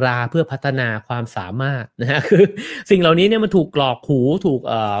ตำราเพื่อพัฒนาความสามารถนะฮะคือสิ่งเหล่านี้เนี่ยมันถูกกรอกหูถูก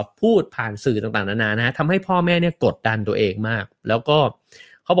พูดผ่านสื่อต่างๆนานานะฮะทำให้พ่อแม่เนี่ยกดดันตัวเองมากแล้วก็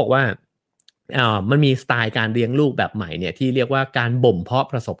เขาบอกว่ามันมีสไตล์การเลี้ยงลูกแบบใหม่เนี่ยที่เรียกว่าการบ่มเพาะ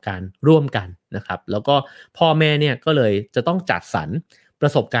ประสบการณ์ร่วมกันนะครับแล้วก็พ่อแม่เนี่ยก็เลยจะต้องจัดสรรป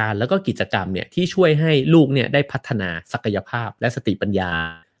ระสบการณ์แล้วก็กิจกรรมเนี่ยที่ช่วยให้ลูกเนี่ยได้พัฒนาศักยภาพและสติปัญญา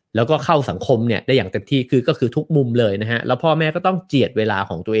แล้วก็เข้าสังคมเนี่ยได้อย่างเต็มที่ก็คือทุกมุมเลยนะฮะแล้วพ่อแม่ก็ต้องเจียดเวลา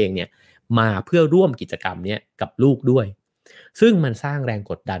ของตัวเองเนี่ยมาเพื่อร่วมกิจกรรมเนี่ยกับลูกด้วยซึ่งมันสร้างแรง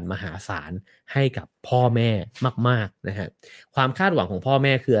กดดันมหาศาลให้กับพ่อแม่มากๆนะฮะความคาดหวังของพ่อแ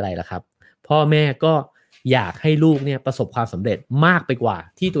ม่คืออะไรล่ะครับพ่อแม่ก็อยากให้ลูกเนี่ยประสบความสำเร็จมากไปกว่า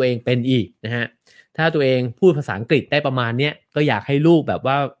ที่ตัวเองเป็นอีกนะฮะถ้าตัวเองพูดภาษาอังกฤษได้ประมาณเนี้ยก็อยากให้ลูกแบบ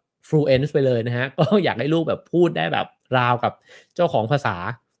ว่า fluent ไปเลยนะฮะก็อยากให้ลูกแบบพูดได้แบบราวกับเจ้าของภาษา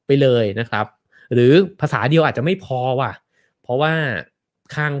ไปเลยนะครับหรือภาษาเดียวอาจจะไม่พอว่ะเพราะว่า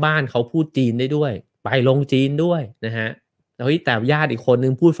ข้างบ้านเขาพูดจีนได้ด้วยไปลงจีนด้วยนะฮะแต่ญาติอีกคนนึ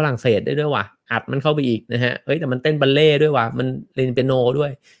งพูดฝรั่งเศสได้ด้วยว่ะอัดมันเข้าไปอีกนะฮะแต่มันเต้นบัลเล่ด้วยว่ะมันเล่นเปียโนด้ว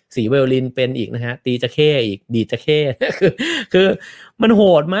ยสีไวโอลินเป็นอีกนะฮะตีจะเข้อีกดีดจะเข้คือมันโห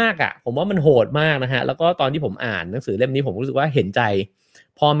ดมากอ่ะผมว่ามันโหดมากนะฮะแล้วก็ตอนที่ผมอ่านหนังสือเล่มนี้ผมรู้สึกว่าเห็นใจ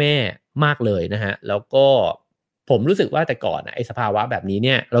พ่อแม่มากเลยนะฮะแล้วก็ผมรู้สึกว่าแต่ก่อนไอ้สภาวะแบบนี้เ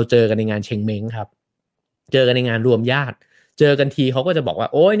นี่ยเราเจอกันในงานเชงเม้งครับเจอกันในงานรวมญาติเจอกันทีเขาก็จะบอกว่า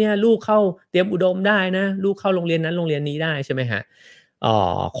โอ้ยเนี่ยลูกเข้าเตรียมอุดมได้นะลูกเข้าโรงเรียนนั้นโรงเรียนนี้ได้ใช่ไหมฮะ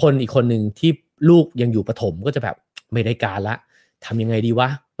คนอีกคนหนึ่งที่ลูกยังอยู่ประถมก็จะแบบไม่ได้การละทำยังไงดีวะ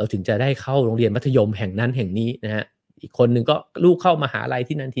เราถึงจะได้เข้าโรงเรียนมัธยมแห่งนั้นแห่งนี้นะฮะอีกคนหนึ่งก็ลูกเข้ามหาลัย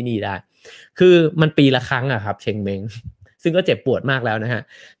ที่นั่นที่นี่ได้คือมันปีละครั้งอะครับเชงเม้งซึ่งก็เจ็บปวดมากแล้วนะฮะ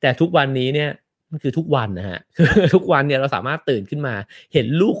แต่ทุกวันนี้เนี่ยมันคือทุกวันนะฮะคือทุกวันเนี่ยเราสามารถตื่นขึ้นมาเห็น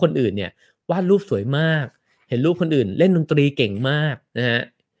ลูกคนอื่นเนี่ยวาดรูปสวยมากเห็นลูกคนอื่นเล่นดนตรีเก่งมากนะฮะ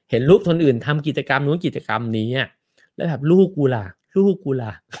เห็นลูกคนอื่นทำกิจกรรมนู้นกิจกรรมนี้แล้วแบบลูกกูล่ะคือ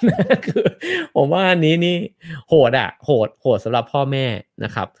ผมว่าอันนี้นี่โหดอ่ะโหดสำหรับพ่อแม่น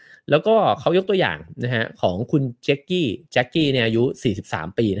ะครับแล้วก็เขายกตัวอย่างนะฮะของคุณแจ็คกี้เนี่ยอายุ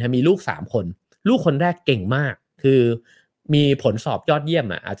43ปีนะฮะมีลูก3คนลูกคนแรกเก่งมากคือมีผลสอบยอดเยี่ยม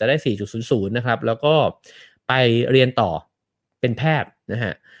อ่ะอาจจะได้ 4.00 นะครับแล้วก็ไปเรียนต่อเป็นแพทย์นะฮ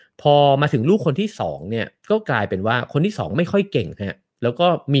ะพอมาถึงลูกคนที่2เนี่ยก็กลายเป็นว่าคนที่2ไม่ค่อยเก่งฮะแล้วก็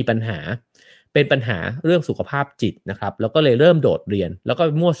มีปัญหาเรื่องสุขภาพจิตนะครับแล้วก็เลยเริ่มโดดเรียนแล้วก็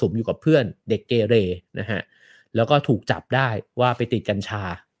มั่วสุมอยู่กับเพื่อนเด็กเกเรนะฮะแล้วก็ถูกจับได้ว่าไปติดกัญชา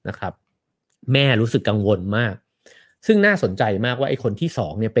นะครับแม่รู้สึกกังวลมาก ซึ่งน่าสนใจมากว่าไอ้คนที่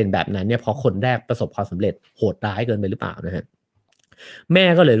2เนี่ยเป็นแบบนั้นเนี่ยพอคนแรกประสบความสำเร็จโหดร้ายเกินไปหรือเปล่านะฮะแม่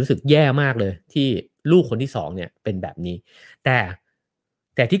ก็เลยรู้สึกแย่มากเลยที่ลูกคนที่2เนี่ยเป็นแบบนี้แ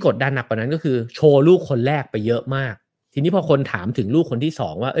ต่ที่กดดันหนักกว่านั้นก็คือโชว์ลูกคนแรกไปเยอะมากทีนี้พอคนถามถึงลูกคนที่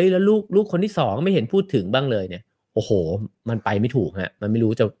2ว่าเอ้ยแล้วลูกคนที่2ไม่เห็นพูดถึงบ้างเลยเนี่ยโอ้โหมันไปไม่ถูกฮะมันไม่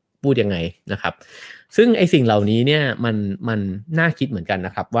รู้จะพูดยังไงนะครับซึ่งไอ้สิ่งเหล่านี้เนี่ยมันน่าคิดเหมือนกันน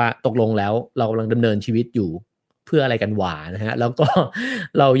ะครับว่าตกลงแล้วเรากำลังดำเนินชีวิตอยู่เพื่ออะไรกันหวานะฮะแล้วก็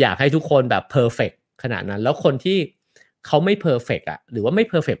เราอยากให้ทุกคนแบบเพอร์เฟกต์ขนาดนั้นแล้วคนที่เขาไม่เพอร์เฟกต์อ่ะหรือว่าไม่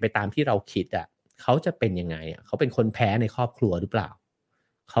เพอร์เฟกต์ไปตามที่เราคิดอ่ะเขาจะเป็นยังไงอ่ะเขาเป็นคนแพ้ในครอบครัวหรือเปล่า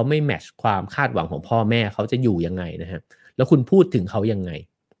เขาไม่แมทช์ความคาดหวังของพ่อแม่เขาจะอยู่ยังไงนะฮะแล้วคุณพูดถึงเขายังไง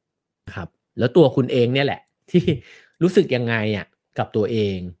ครับแล้วตัวคุณเองเนี่ยแหละที่รู้สึกยังไงอ่ะกับตัวเอ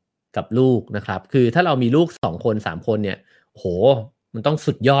งกับลูกนะครับคือถ้าเรามีลูก2คน3คนเนี่ยโหมันต้อง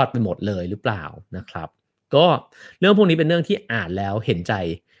สุดยอดไปหมดเลยหรือเปล่านะครับก็เรื่องพวกนี้เป็นเรื่องที่อ่านแล้วเห็นใจ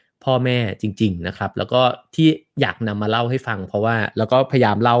พ่อแม่จริงๆนะครับแล้วก็ที่อยากนำมาเล่าให้ฟังเพราะว่าแล้วก็พยาย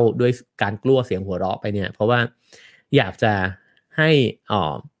ามเล่าด้วยการกลัวเสียงหัวเราะไปเนี่ยเพราะว่าอยากจะให้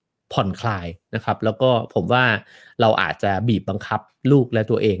ผ่อนคลายนะครับแล้วก็ผมว่าเราอาจจะบีบบังคับลูกและ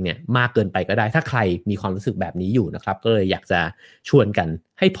ตัวเองเนี่ยมากเกินไปก็ได้ถ้าใครมีความรู้สึกแบบนี้อยู่นะครับก็เลยอยากจะชวนกัน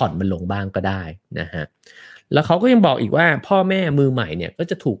ให้ผ่อนมันลงบ้างก็ได้นะฮะแล้วเขาก็ยังบอกอีกว่าพ่อแม่มือใหม่เนี่ยก็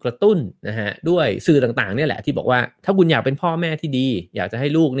จะถูกกระตุ้นนะฮะด้วยสื่อต่างๆเนี่ยแหละที่บอกว่าถ้าคุณอยากเป็นพ่อแม่ที่ดีอยากจะให้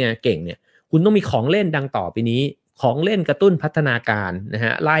ลูกเนี่ยเก่งเนี่ยคุณต้องมีของเล่นดังต่อไปนี้ของเล่นกระตุ้นพัฒนาการนะฮ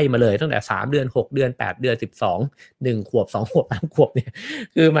ะไล่มาเลยตั้งแต่3เดือน6เดือน8เดือน12 1ขวบ2ขวบ3ขวบเนี่ย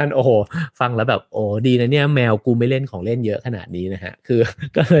คือมันโอ้โหฟังแล้วแบบโอ้ดีนะเนี่ยแมวกูไม่เล่นของเล่นเยอะขนาดนี้นะฮะคือ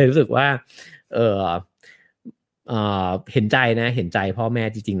ก็เลยรู้สึกว่าเออเห็นใจนะเห็นใจพ่อแม่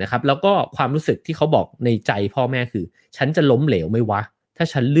จริงๆนะครับแล้วก็ความรู้สึกที่เขาบอกในใจพ่อแม่คือฉันจะล้มเหลวไหมวะถ้า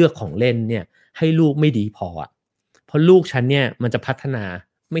ฉันเลือกของเล่นเนี่ยให้ลูกไม่ดีพออ่ะเพราะลูกฉันเนี่ยมันจะพัฒนา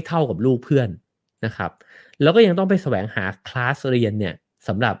ไม่เท่ากับลูกเพื่อนนะครับแล้วก็ยังต้องไปแสวงหาคลาสเรียนเนี่ยส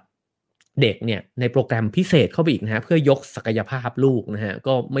ำหรับเด็กเนี่ยในโปรแกรมพิเศษเข้าไปอีกนะฮะเพื่อยกศักยภาพลูกนะฮะ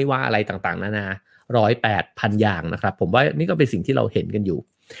ก็ไม่ว่าอะไรต่างๆนานา108,000อย่างนะครับผมว่านี่ก็เป็นสิ่งที่เราเห็นกันอยู่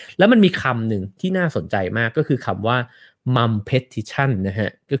แล้วมันมีคำหนึ่งที่น่าสนใจมากก็คือคำว่า mumpetition นะฮะ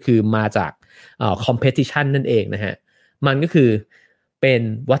ก็คือมาจากcompetition นั่นเองนะฮะมันก็คือเป็น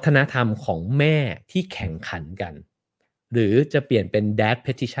วัฒนธรรมของแม่ที่แข่งขันกันหรือจะเปลี่ยนเป็น dad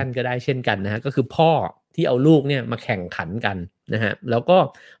petition ก็ได้เช่นกันนะฮะก็คือพ่อที่เอาลูกเนี่ยมาแข่งขันกันนะฮะแล้วก็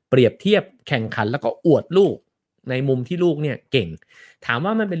เปรียบเทียบแข่งขันแล้วก็อวดลูกในมุมที่ลูกเนี่ยเก่งถามว่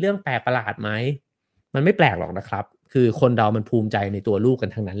ามันเป็นเรื่องแปลกประหลาดไหมมันไม่แปลกหรอกนะครับคือคนเรามันภูมิใจในตัวลูกกั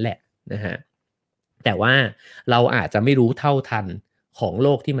นทั้งนั้นแหละนะฮะแต่ว่าเราอาจจะไม่รู้เท่าทันของโล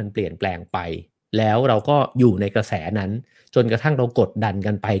กที่มันเปลี่ยนแปลงไปแล้วเราก็อยู่ในกระแสนั้นจนกระทั่งเรากดดัน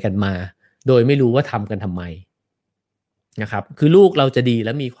กันไปกันมาโดยไม่รู้ว่าทำกันทำไมนะครับคือลูกเราจะดีแล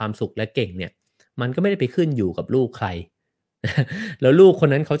ะมีความสุขและเก่งเนี่ยมันก็ไม่ได้ไปขึ้นอยู่กับลูกใคร แล้วลูกคน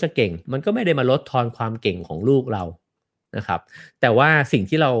นั้นเขาจะเก่งมันก็ไม่ได้มาลดทอนความเก่งของลูกเรานะครับแต่ว่าสิ่ง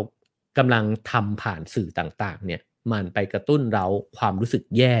ที่เรากำลังทำผ่านสื่อต่างๆเนี่ยมันไปกระตุ้นเราความรู้สึก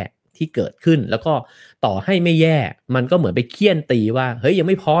แย่ที่เกิดขึ้นแล้วก็ต่อให้ไม่แย่มันก็เหมือนไปเคี่ยนตีว่าเฮ้ยยัง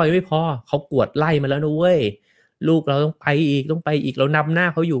ไม่พอเขากวดไล่มาแล้วนะเว้ยลูกเราต้องไปอีกเรานำหน้า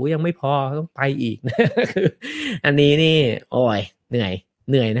เขาอยู่ก็ยังไม่พอต้องไปอีก คืออันนี้นี่โอ้ยเหนื่อ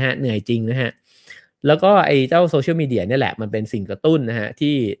ยนะฮะเหนื่อยจริงนะฮะแล้วก็ไอ้เจ้าโซเชียลมีเดียนี่แหละมันเป็นสิ่งกระตุ้นนะฮะ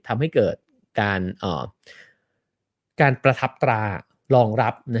ที่ทำให้เกิดการประทับตรารองรั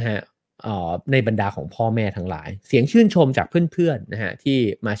บนะฮะในบรรดาของพ่อแม่ทั้งหลายเสียงชื่นชมจากเพื่อนๆนะฮะที่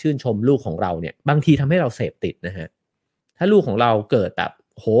มาชื่นชมลูกของเราเนี่ยบางทีทำให้เราเสพติดนะฮะถ้าลูกของเราเกิดแบบ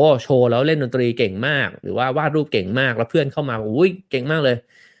โหโชว์แล้วเล่นดนตรีเก่งมากหรือว่าวาดรูปเก่งมากแล้วเพื่อนเข้ามาอุ้ยเก่งมากเลย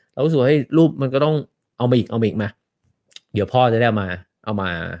เรารู้สึกว่าให้รูปมันก็ต้องเอามาอีกมาเดี๋ยวพ่อจะได้เอามา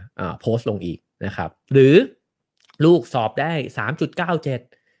โพสต์ลงอีกนะครับหรือลูกสอบได้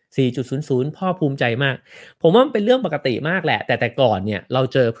 3.97 4.00 พ่อภูมิใจมากผมว่ามันเป็นเรื่องปกติมากแหละแต่ก่อนเนี่ยเรา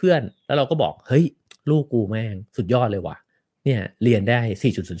เจอเพื่อนแล้วเราก็บอกเฮ้ยลูกกูแม่งสุดยอดเลยว่ะเนี่ยเรียนได้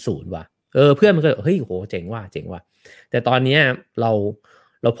 4.00 ว่ะเพื่อนมันก็เฮ้ยโหเจ๋งว่ะแต่ตอนนี้เร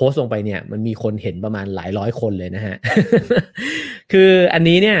าโพสต์ลงไปเนี่ยมันมีคนเห็นประมาณหลายร้อยคนเลยนะฮะ คืออัน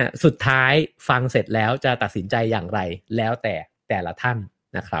นี้เนี่ยสุดท้ายฟังเสร็จแล้วจะตัดสินใจอย่างไรแล้วแต่ละท่าน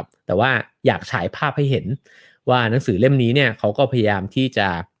นะครับแต่ว่าอยากฉายภาพให้เห็นว่าหนังสือเล่มนี้เนี่ยเขาก็พยายามที่จะ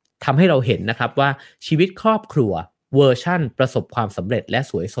ทำให้เราเห็นนะครับว่าชีวิตครอบครัวเวอร์ชั่นประสบความสำเร็จและ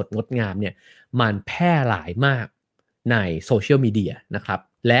สวยสดงดงามเนี่ยมันแพร่หลายมากในโซเชียลมีเดียนะครับ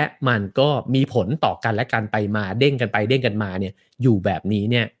และมันก็มีผลต่อกันและกันไปมาเด้งกันไปเด้งกันมาเนี่ยอยู่แบบนี้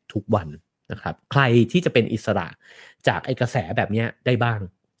เนี่ยทุกวันนะครับใครที่จะเป็นอิสระจากไอ้กระแสแบบนี้ได้บ้าง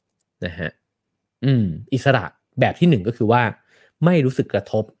นะฮะอิสระ แบบที่1ก็คือว่าไม่รู้สึกกระ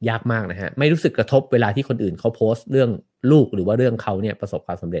ทบยากมากนะฮะไม่รู้สึกกระทบเวลาที่คนอื่นเขาโพสต์เรื่องลูกหรือว่าเรื่องเขาเนี่ยประสบค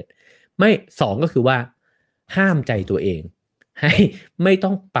วามสำเร็จไม่2ก็คือว่าห้ามใจตัวเองให้ไม่ต้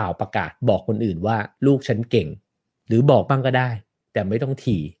องเป่าประกาศบอกคนอื่นว่าลูกฉันเก่งหรือบอกบ้างก็ได้แต่ไม่ต้อง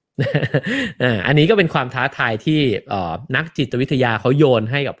ถี่ อันนี้ก็เป็นความท้าทายที่นักจิตวิทยาเขาโยน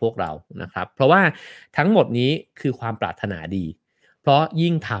ให้กับพวกเรานะครับเพราะว่าทั้งหมดนี้คือความปรารถนาดีเพราะ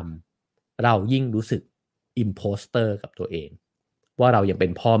ยิ่งทำเรายิ่งรู้สึกอิมโพสเตอร์กับตัวเองว่าเรายังเป็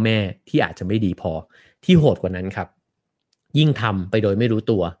นพ่อแม่ที่อาจจะไม่ดีพอที่โหดกว่านั้นครับยิ่งทำไปโดยไม่รู้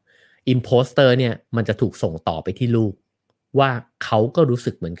ตัวอิมโพสเตอร์เนี่ยมันจะถูกส่งต่อไปที่ลูกว่าเขาก็รู้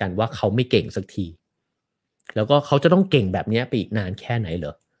สึกเหมือนกันว่าเขาไม่เก่งสักทีแล้วก็เขาจะต้องเก่งแบบนี้ไปอีกนานแค่ไหนเหร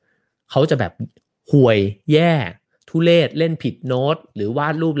อเขาจะแบบห่วยแย่ทุเรศเล่นผิดโน้ตหรือวา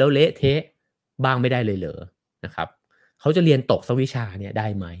ดรูปแล้วเละเทะบ้างไม่ได้เลยเหรอนะครับเขาจะเรียนตกสักวิชาเนี่ยได้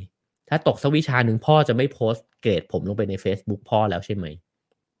ไหมถ้าตกสักวิชาหนึ่งพ่อจะไม่โพสต์เกรดผมลงไปใน Facebook พ่อแล้วใช่ไหม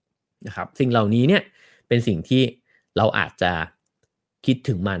นะครับสิ่งเหล่านี้เนี่ยเป็นสิ่งที่เราอาจจะคิด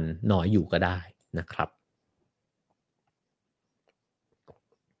ถึงมันน้อยอยู่ก็ได้นะครับ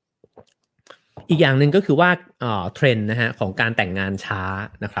อีกอย่างหนึ่งก็คือว่าเทรนด์นะฮะของการแต่งงานช้า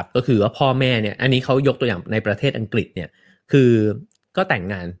นะครับก็คือว่าพ่อแม่เนี่ยอันนี้เขายกตัวอย่างในประเทศอังกฤษเนี่ยคือก็แต่ง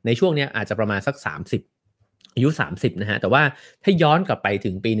งานในช่วงนี้อาจจะประมาณสัก30อายุ30นะฮะแต่ว่าถ้าย้อนกลับไปถึ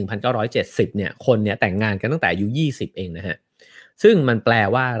งปี1970เนี่ยคนเนี่ยแต่งงานกันตั้งแต่อายุ20เองนะฮะซึ่งมันแปล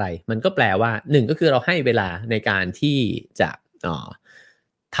ว่าอะไรมันก็แปลว่า1ก็คือเราให้เวลาในการที่จะ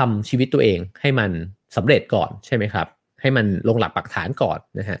ทำชีวิตตัวเองให้มันสำเร็จก่อนใช่ไหมครับให้มันลงหลักปักฐานก่อน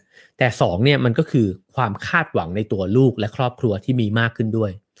นะฮะแต่2เนี่ยมันก็คือความคาดหวังในตัวลูกและครอบครัวที่มีมากขึ้นด้ว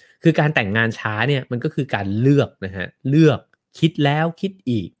ยคือการแต่งงานช้าเนี่ยมันก็คือการเลือกนะฮะเลือกคิดแล้วคิด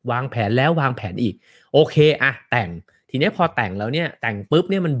อีกวางแผนแล้ววางแผนอีกโอเคอะแต่งทีนี้พอแต่งแล้วเนี่ยแต่งปุ๊บ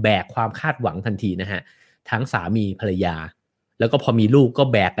เนี่ยมันแบกความคาดหวังทันทีนะฮะทั้งสามีภรรยาแล้วก็พอมีลูกก็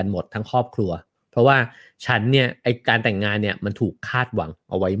แบกกันหมดทั้งครอบครัวเพราะว่าฉันเนี่ยไอการแต่งงานเนี่ยมันถูกคาดหวัง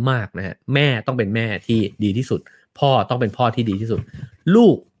เอาไว้มากนะฮะแม่ต้องเป็นแม่ที่ดีที่สุดพ่อต้องเป็นพ่อที่ดีที่สุดลู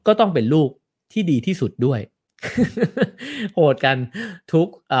กก็ต้องเป็นลูกที่ดีที่สุดด้วย โหดกันทุก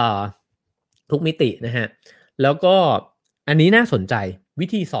ทุกมิตินะฮะแล้วก็อันนี้น่าสนใจวิ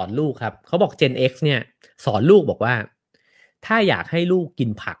ธีสอนลูกครับเขาบอก Gen X เนี่ยสอนลูกบอกว่าถ้าอยากให้ลูกกิน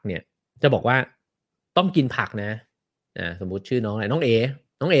ผักเนี่ยจะบอกว่าต้องกินผักนะสมมุติชื่อน้องอะไรน้องเอ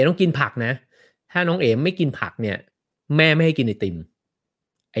ต้องกินผักนะถ้าน้องเอไม่กินผักเนี่ยแม่ไม่ให้กินไอติม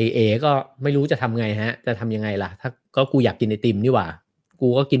ไอเอก็ไม่รู้จะทำไงฮะจะทำยังไงล่ะถ้าก็กูอยากกินไอติมนี่หว่ากู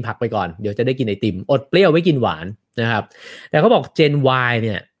ก็กินผักไปก่อนเดี๋ยวจะได้กินไอติมอดเปรี้ยวไว้กินหวานนะครับแต่เขาบอก Gen Y เ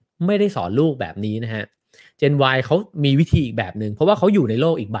นี่ยไม่ได้สอนลูกแบบนี้นะฮะ Gen Y เขามีวิธีอีกแบบหนึ่งเพราะว่าเขาอยู่ในโล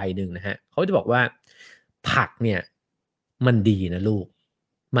กอีกใบหนึ่งนะฮะเขาจะบอกว่าผักเนี่ยมันดีนะลูก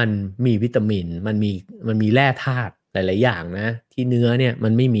มันมีวิตามินมันมีแร่ธาตุหลายๆอย่างนะที่เนื้อเนี่ยมั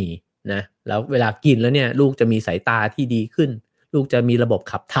นไม่มีนะแล้วเวลากินแล้วเนี่ยลูกจะมีสายตาที่ดีขึ้นลูกจะมีระบบ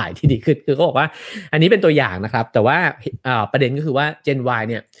ขับถ่ายที่ดีขึ้นคือเขาบอกว่าอันนี้เป็นตัวอย่างนะครับแต่ว่าประเด็นก็คือว่า Gen Y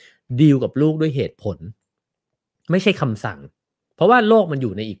เนี่ยดีลกับลูกด้วยเหตุผลไม่ใช่คำสั่งเพราะว่าโลกมันอ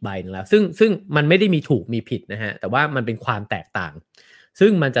ยู่ในอีกใบนึงแล้วซึ่งมันไม่ได้มีถูกมีผิดนะฮะแต่ว่ามันเป็นความแตกต่างซึ่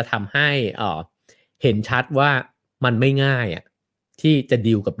งมันจะทำให้เห็นชัดว่ามันไม่ง่ายที่จะ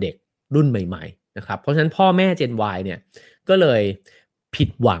ดีลกับเด็กรุ่นใหม่ๆนะครับเพราะฉะนั้นพ่อแม่ Gen Y เนี่ยก็เลยผิด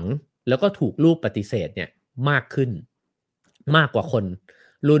หวังแล้วก็ถูกลูกปฏิเสธเนี่ยมากขึ้นมากกว่าคน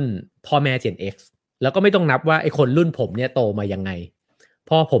รุ่นพ่อแม่ Gen X แล้วก็ไม่ต้องนับว่าไอ้คนรุ่นผมเนี่ยโตมายังไง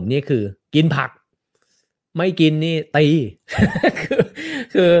พ่อผมนี่คือกินผักไม่กินนี่ตี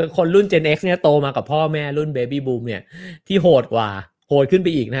คือคนรุ่น Gen X เนี่ยโตมากับพ่อแม่รุ่น Baby Boom เนี่ยที่โหดกว่าโหดขึ้นไป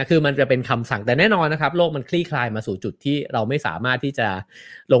อีกนะคือมันจะเป็นคำสั่งแต่แน่นอนนะครับโลกมันคลี่คลายมาสู่จุดที่เราไม่สามารถที่จะ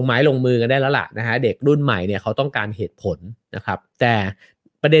ลงไม้ลงมือกันได้แล้วล่ะนะฮะเด็กรุ่นใหม่เนี่ยเขาต้องการเหตุผลนะครับแต่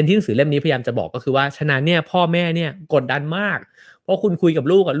ประเด็นที่หนังสือเล่มนี้พยายามจะบอกก็คือว่าฉะนั้นเนี่ยพ่อแม่เนี่ยกดดันมากเพราะคุณคุยกับ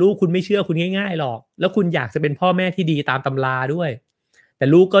ลูกลูกคุณไม่เชื่อคุณง่ายๆหรอกแล้วคุณอยากจะเป็นพ่อแม่ที่ดีตามตำราด้วยแต่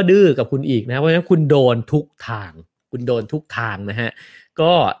ลูกก็ดื้อกับคุณอีกนะเพราะฉะนั้นคุณโดนทุกทางนะฮะ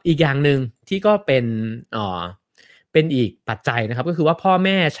ก็อีกอย่างหนึ่งที่ก็เป็นอีกปัจจัยนะครับก็คือว่าพ่อแ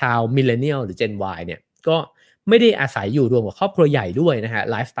ม่ชาวมิลเลนเนียลหรือ Gen Y เนี่ยก็ไม่ได้อาศัยอยู่รวมกับครอบครัวใหญ่ด้วยนะฮะ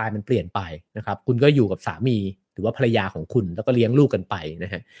ไลฟ์สไตล์มันเปลี่ยนไปนะครับคุณก็อยู่กับสามีหรือว่าภรรยาของคุณแล้วก็เลี้ยงลูกกันไปน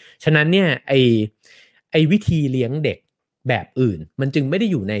ะฮะฉะนั้นเนี่ยไอวิธีเลี้ยงเด็กแบบอื่นมันจึงไม่ได้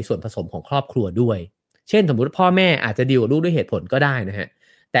อยู่ในส่วนผสมของครอบครัวด้วยเช่นสมมุติพ่อแม่อาจจะดีลกับลูกด้วยเหตุผลก็ได้นะฮะ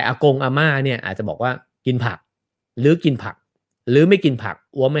แต่อากงอาม่าเนี่ยอาจจะบอกว่ากินผักหรือกินผักหรือไม่กินผัก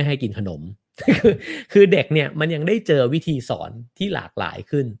อ้วไม่ให้กินขนม คือเด็กเนี่ยมันยังได้เจอวิธีสอนที่หลากหลาย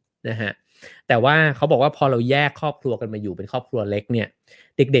ขึ้นนะฮะแต่ว่าเขาบอกว่าพอเราแยกครอบครัวกันมาอยู่เป็นครอบครัวเล็กเนี่ย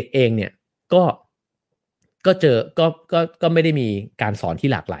เด็กๆเองเนี่ยก็ ก็เจอก็ไม่ได้มีการสอนที่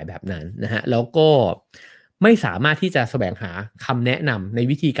หลากหลายแบบนั้นนะฮะแล้วก็ไม่สามารถที่จะแสวงหาคำแนะนำใน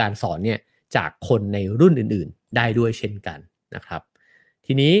วิธีการสอนเนี่ยจากคนในรุ่นอื่นๆได้ด้วยเช่นกันนะครับ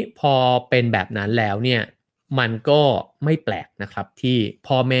ทีนี้พอเป็นแบบนั้นแล้วเนี่ยมันก็ไม่แปลกนะครับที่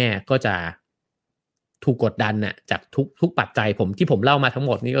พ่อแม่ก็จะถูกกดดันน่ะจากทุกปัจจัยที่ผมเล่ามาทั้งห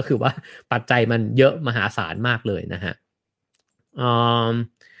มดนี่ก็คือว่าปัจจัยมันเยอะมหาศาลมากเลยนะฮะอืม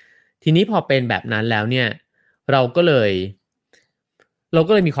ทีนี้พอเป็นแบบนั้นแล้วเนี่ยเราก็เลย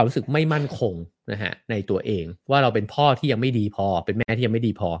มีความรู้สึกไม่มั่นคงนะฮะในตัวเองว่าเราเป็นพ่อที่ยังไม่ดีพอเป็นแม่ที่ยังไม่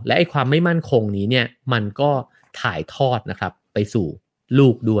ดีพอและไอ้ความไม่มั่นคงนี้เนี่ยมันก็ถ่ายทอดนะครับไปสู่ลู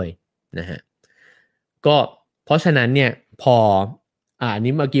กด้วยนะฮะก็เพราะฉะนั้นเนี่ยพออัน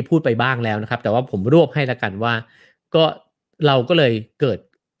นี้เมื่อกี้พูดไปบ้างแล้วนะครับแต่ว่าผมรวบให้ละกันว่าก็เราก็เลยเกิด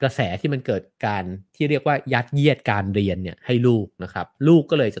กระแสที่มันเกิดการที่เรียกว่ายัดเยียดการเรียนเนี่ยให้ลูกนะครับลูก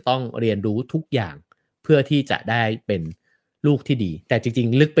ก็เลยจะต้องเรียนรู้ทุกอย่างเพื่อที่จะได้เป็นลูกที่ดีแต่จริง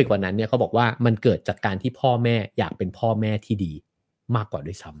ๆลึกไปกว่านั้นเนี่ยเขาบอกว่ามันเกิดจากการที่พ่อแม่อยากเป็นพ่อแม่ที่ดีมากกว่า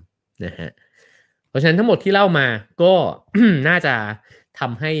ด้วยซ้ำนะฮะเพราะฉะนั้นทั้งหมดที่เล่ามาก็ น่าจะท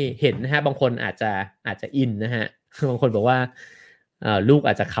ำให้เห็นนะฮะบางคนอาจจะอินนะฮะบางคนบอกว่าลูกอ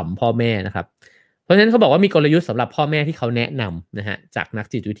าจจะขำพ่อแม่นะครับเพราะฉะนั้นเขาบอกว่ามีกลยุทธ์สำหรับพ่อแม่ที่เขาแนะนำนะฮะจากนัก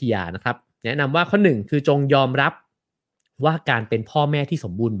จิตวิทยานะครับแนะนำว่าข้อหนึ่งคือจงยอมรับว่าการเป็นพ่อแม่ที่ส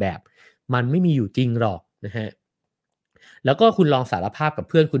มบูรณ์แบบมันไม่มีอยู่จริงหรอกนะฮะแล้วก็คุณลองสารภาพกับ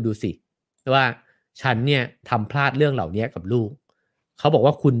เพื่อนคุณดูสิว่าฉันเนี่ยทำพลาดเรื่องเหล่านี้กับลูกเขาบอก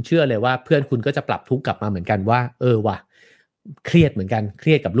ว่าคุณเชื่อเลยว่าเพื่อนคุณก็จะปรับทุกข์กลับมาเหมือนกันว่าว่ะเครียดเหมือนกันเค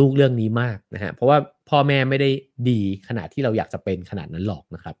รียดกับลูกเรื่องนี้มากนะฮะเพราะว่าพ่อแม่ไม่ได้ดีขนาดที่เราอยากจะเป็นขนาดนั้นหรอก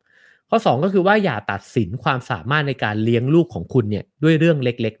นะครับข้อ2ก็คือว่าอย่าตัดสินความสามารถในการเลี้ยงลูกของคุณเนี่ยด้วยเรื่องเ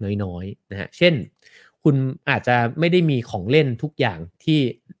ล็กๆน้อยๆนะฮะเช่นคุณอาจจะไม่ได้มีของเล่นทุกอย่างที่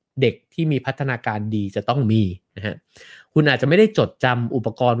เด็กที่มีพัฒนาการดีจะต้องมีนะฮะคุณอาจจะไม่ได้จดจำอุป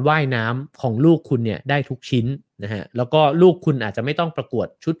กรณ์ว่ายน้ำของลูกคุณเนี่ยได้ทุกชิ้นนะฮะแล้วก็ลูกคุณอาจจะไม่ต้องประกวด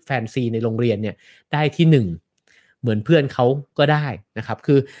ชุดแฟนซีในโรงเรียนเนี่ยได้ที่1เหมือนเพื่อนเขาก็ได้นะครับ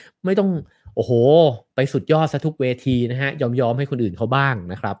คือไม่ต้องโอ้โหไปสุดยอดซะทุกเวทีนะฮะยอมให้คนอื่นเขาบ้าง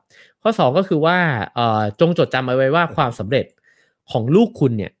นะครับข้อ2ก็คือว่าจงจดจำเอาไว้ว่าความสำเร็จของลูกคุ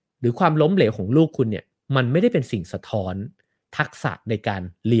ณเนี่ยหรือความล้มเหลวของลูกคุณเนี่ยมันไม่ได้เป็นสิ่งสะท้อนทักษะในการ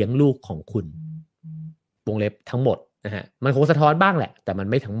เลี้ยงลูกของคุณวงเล็บทั้งหมดนะฮะมันคงสะท้อนบ้างแหละแต่มัน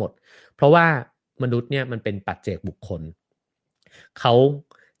ไม่ทั้งหมดเพราะว่ามนุษย์เนี่ยมันเป็นปัจเจกบุคคลเขา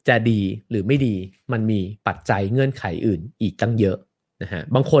จะดีหรือไม่ดีมันมีปัจจัยเงื่อนไขอื่นอีกตั้งเยอะนะฮะ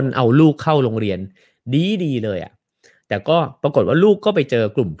บางคนเอาลูกเข้าโรงเรียนดีเลยอ่ะแต่ก็ปรากฏว่าลูกก็ไปเจอ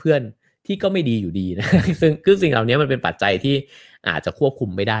กลุ่มเพื่อนที่ก็ไม่ดีอยู่ดีนะ ซึ่งคือสิ่งเหล่านี้มันเป็นปัจจัยที่อาจจะควบคุม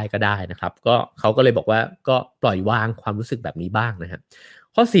ไม่ได้ก็ได้นะครับก็เขาก็เลยบอกว่าก็ปล่อยวางความรู้สึกแบบนี้บ้างนะฮะ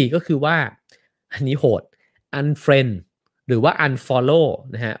ข้อ4ก็คือว่าอันนี้โหด unfriend หรือว่า unfollow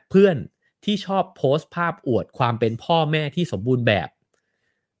นะฮะเพื่อนที่ชอบโพสต์ภาพอวดความเป็นพ่อแม่ที่สมบูรณ์แบบ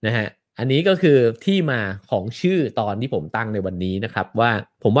นะฮะอันนี้ก็คือที่มาของชื่อตอนที่ผมตั้งในวันนี้นะครับว่า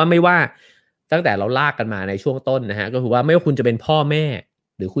ผมว่าไม่ว่าตั้งแต่เราลากกันมาในช่วงต้นนะฮะก็คือว่าไม่ว่าคุณจะเป็นพ่อแม่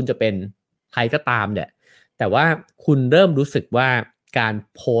หรือคุณจะเป็นใครก็ตามเนี่ยแต่ว่าคุณเริ่มรู้สึกว่าการ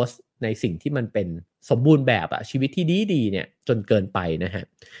โพสต์ในสิ่งที่มันเป็นสมบูรณ์แบบอะชีวิตที่ดีเนี่ยจนเกินไปนะฮะ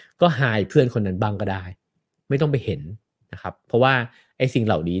ก็หายเพื่อนคนนั้นบ้างก็ได้ไม่ต้องไปเห็นนะครับเพราะว่าไอ้สิ่งเ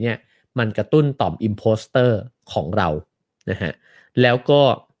หล่านี้เนี่ยมันกระตุ้นต่อมอิมโพสเตอร์ของเรานะฮะแล้วก็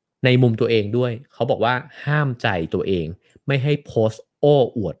ในมุมตัวเองด้วยเขาบอกว่าห้ามใจตัวเองไม่ให้โพสต์โอ้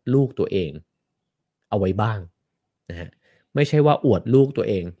อวดลูกตัวเองเอาไว้บ้างนะฮะไม่ใช่ว่าอวดลูกตัว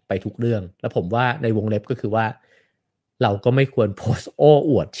เองไปทุกเรื่องแล้วผมว่าในวงเล็บก็คือว่าเราก็ไม่ควรโพสต์โอ้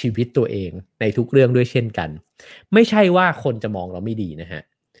อวดชีวิตตัวเองในทุกเรื่องด้วยเช่นกันไม่ใช่ว่าคนจะมองเราไม่ดีนะฮะ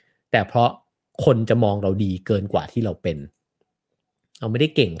แต่เพราะคนจะมองเราดีเกินกว่าที่เราเป็นเราไม่ได้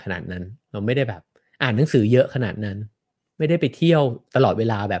เก่งขนาดนั้นเราไม่ได้แบบอ่านหนังสือเยอะขนาดนั้นไม่ได้ไปเที่ยวตลอดเว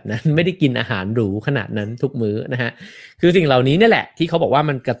ลาแบบนั้นไม่ได้กินอาหารหรูขนาดนั้นทุกมื้อนะฮะคือสิ่งเหล่านี้นี่แหละที่เขาบอกว่า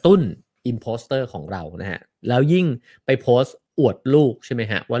มันกระตุ้นอิมโพสเตอร์ของเรานะฮะแล้วยิ่งไปโพสต์อวดลูกใช่ไหม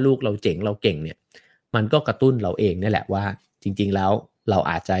ฮะว่าลูกเราเจ๋งเราเก่งเนี่ยมันก็กระตุ้นเราเองนี่แหละว่าจริงๆแล้วเรา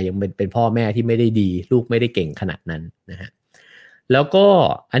อาจจะยังเป็นพ่อแม่ที่ไม่ได้ดีลูกไม่ได้เก่งขนาดนั้นนะฮะแล้วก็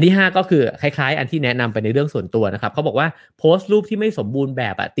อันที่5ก็คือคล้ายๆอันที่แนะนำไปในเรื่องส่วนตัวนะครับเขาบอกว่าโพสต์รูปที่ไม่สมบูรณ์แบ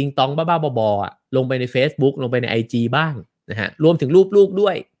บอะติงตองบ้าๆบอๆอะลงไปใน Facebook ลงไปใน IG บ้างนะฮะรวมถึงรูปลูกด้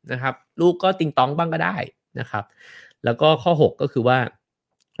วยนะครับลูกก็ติงตองบ้างก็ได้นะครับแล้วก็ข้อ6ก็คือว่า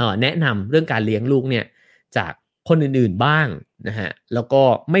แนะนำเรื่องการเลี้ยงลูกเนี่ยจากคนอื่นๆบ้างนะฮะแล้วก็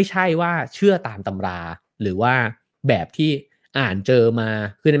ไม่ใช่ว่าเชื่อตามตำราหรือว่าแบบที่ อ่านเจอมา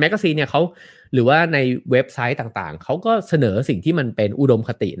คือในแมกกาซีนเนี่ยเขาหรือว่าในเว็บไซต์ต่างๆเขาก็เสนอสิ่งที่มันเป็นอุดมค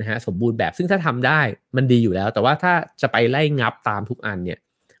ตินะฮะสมบูรณ์แบบซึ่งถ้าทำได้มันดีอยู่แล้วแต่ว่าถ้าจะไปไล่งับตามทุกอันเนี่ย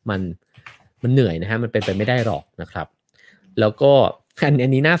มันเหนื่อยนะฮะมันเป็นไปไม่ได้หรอกนะครับแล้วก็อั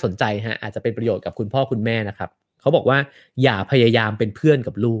นนี้น่าสนใจฮะอาจจะเป็นประโยชน์กับคุณพ่อคุณแม่นะครับเขาบอกว่าอย่าพยายามเป็นเพื่อน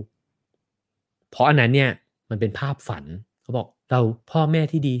กับลูกเพราะอันนั้นเนี่ยมันเป็นภาพฝันเขาบอกเราพ่อแม่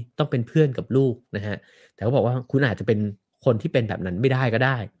ที่ดีต้องเป็นเพื่อนกับลูกนะฮะแต่เขาบอกว่าคุณอาจจะเป็นคนที่เป็นแบบนั้นไม่ได้ก็ไ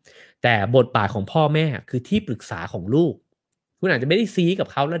ด้แต่บทบาทของพ่อแม่คือที่ปรึกษาของลูกคุณอาจจะไม่ได้ซี้กับ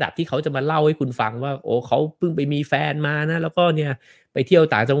เขาระดับที่เขาจะมาเล่าให้คุณฟังว่าโอ้เขาเพิ่งไปมีแฟนมานะแล้วก็เนี่ยไปเที่ยว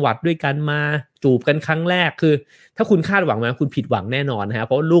ต่างจังหวัดด้วยกันมาจูบกันครั้งแรกคือถ้าคุณคาดหวังมาคุณผิดหวังแน่นอนนะฮะเ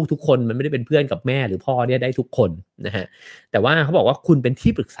พราะลูกทุกคนมันไม่ได้เป็นเพื่อนกับแม่หรือพ่อเนี่ยได้ทุกคนนะฮะแต่ว่าเขาบอกว่าคุณเป็น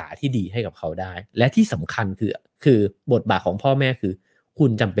ที่ปรึกษาที่ดีให้กับเขาได้และที่สำคัญคือบทบาทของพ่อแม่คือคุ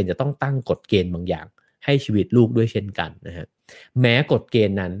ณจำเป็นจะต้องตั้งกฎเกณฑ์บางอย่างให้ชีวิตลูกด้วยเช่นกันนะฮะแม้กฎเก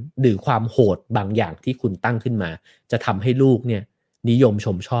ณฑ์นั้นหรือความโหดบางอย่างที่คุณตั้งขึ้นมาจะทำให้ลูกเนี่ยนิยมช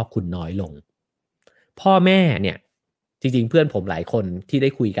มชอบคุณน้อยลงพ่อแม่เนี่ยจริงๆเพื่อนผมหลายคนที่ได้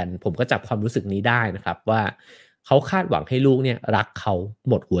คุยกันผมก็จับความรู้สึกนี้ได้นะครับว่าเขาคาดหวังให้ลูกเนี่ยรักเขา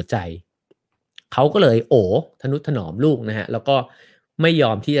หมดหัวใจเขาก็เลยทนุถนอมลูกนะฮะแล้วก็ไม่ย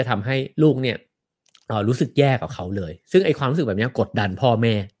อมที่จะทำให้ลูกเนี่ยรู้สึกแย่กับเขาเลยซึ่งไอ้ความรู้สึกแบบนี้กดดันพ่อแ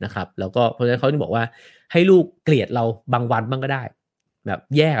ม่นะครับแล้วก็เพราะฉะนั้นเขาจะบอกว่าให้ลูกเกลียดเราบางวันบ้างก็ได้แบบ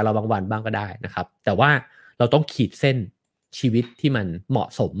แย่กับเราบางวันบ้างก็ได้นะครับแต่ว่าเราต้องขีดเส้นชีวิตที่มันเหมาะ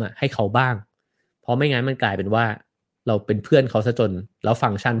สมให้เขาบ้างเพราะไม่งั้นมันกลายเป็นว่าเราเป็นเพื่อนเขาซะจนแล้วฟั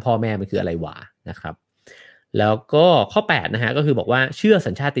งก์ชันพ่อแม่มันคืออะไรวะนะครับแล้วก็ข้อ8นะฮะก็คือบอกว่าเชื่อ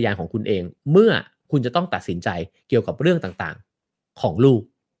สัญชาตญาณของคุณเองเมื่อคุณจะต้องตัดสินใจเกี่ยวกับเรื่องต่างๆของลูก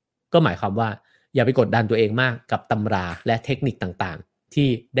ก็หมายความว่าอย่าไปกดดันตัวเองมากกับตำราและเทคนิคต่างๆที่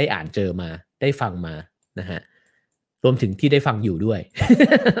ได้อ่านเจอมาได้ฟังมานะฮะรวมถึงที่ได้ฟังอยู่ด้วย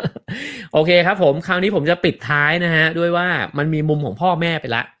โอเคครับผมคราวนี้ผมจะปิดท้ายนะฮะด้วยว่ามันมีมุมของพ่อแม่ไป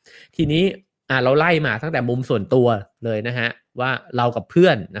ละทีนี้เราไล่มาตั้งแต่มุมส่วนตัวเลยนะฮะว่าเรากับเพื่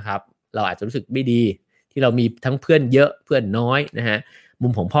อนนะครับเราอาจจะรู้สึกไม่ดีที่เรามีทั้งเพื่อนเยอะเพื่อนน้อยนะฮะมุ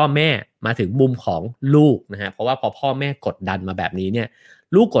มของพ่อแม่มาถึงมุมของลูกนะฮะเพราะว่าพอพ่อแม่กดดันมาแบบนี้เนี่ย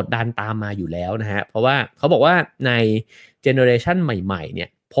ลูกกดดันตามมาอยู่แล้วนะฮะเพราะว่าเขาบอกว่าในเจเนอเรชันใหม่ๆเนี่ย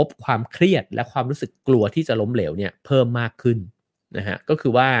พบความเครียดและความรู้สึกกลัวที่จะล้มเหลวเนี่ยเพิ่มมากขึ้นนะฮะก็คื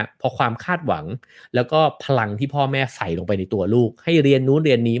อว่าพอความคาดหวังแล้วก็พลังที่พ่อแม่ใส่ลงไปในตัวลูกให้เรียนนู้นเ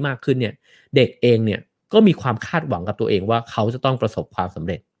รียนนี้มากขึ้นเนี่ยเด็กเองเนี่ยก็มีความคาดหวังกับตัวเองว่าเขาจะต้องประสบความสำ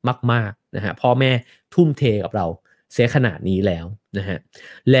เร็จมากๆนะฮะพ่อแม่ทุ่มเทกับเราเสียขนาดนี้แล้วนะฮะ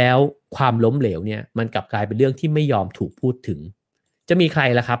แล้วความล้มเหลวเนี่ยมันกลับกลายเป็นเรื่องที่ไม่ยอมถูกพูดถึงจะมีใคร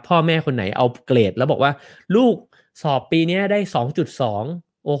ล่ะครับพ่อแม่คนไหนเอาเกรดแล้วบอกว่าลูกสอบปีนี้ได้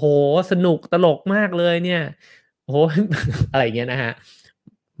 2.2 โอ้โหสนุกตลกมากเลยเนี่ยโอ้โห อะไรเงี้ยนะฮะ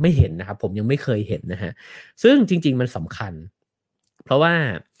ไม่เห็นนะครับผมยังไม่เคยเห็นนะฮะซึ่งจริงๆมันสำคัญเพราะว่า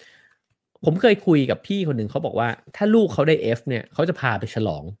ผมเคยคุยกับพี่คนหนึ่งเขาบอกว่าถ้าลูกเขาได้ F เนี่ยเขาจะพาไปฉล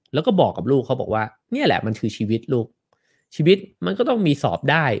องแล้วก็บอกกับลูกเขาบอกว่าเนี่ยแหละมันคือชีวิตลูกชีวิตมันก็ต้องมีสอบ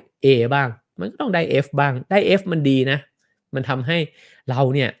ได้ A บ้างมันก็ต้องได้ F บ้างได้ F มันดีนะมันทำให้เรา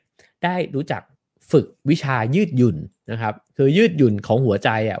เนี่ยได้รู้จักฝึกวิชายืดหยุ่นนะครับคือยืดหยุ่นของหัวใจ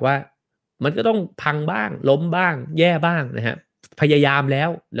ว่ามันก็ต้องพังบ้างล้มบ้างแย่บ้างนะฮะพยายามแ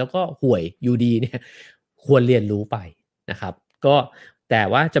ล้วก็ห่วยอยู่ดีเนี่ยควรเรียนรู้ไปนะครับก็แต่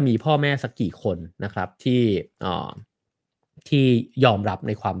ว่าจะมีพ่อแม่สักกี่คนนะครับที่ยอมรับใ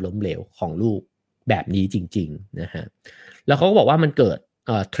นความล้มเหลวของลูกแบบนี้จริงๆนะฮะแล้วเขาก็บอกว่ามันเกิด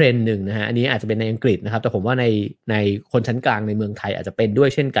เทรนด์หนึ่งนะฮะอันนี้อาจจะเป็นในอังกฤษนะครับแต่ผมว่าในคนชั้นกลางในเมืองไทยอาจจะเป็นด้วย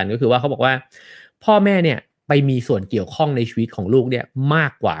เช่นกันก็คือว่าเขาบอกว่าพ่อแม่เนี่ยไปมีส่วนเกี่ยวข้องในชีวิตของลูกเนี่ยมา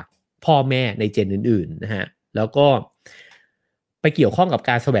กกว่าพ่อแม่ในเจนอื่นๆนะฮะแล้วก็ไปเกี่ยวข้องกับ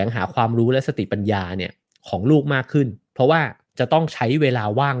การแสวงหาความรู้และสติปัญญาเนี่ยของลูกมากขึ้นเพราะว่าจะต้องใช้เวลา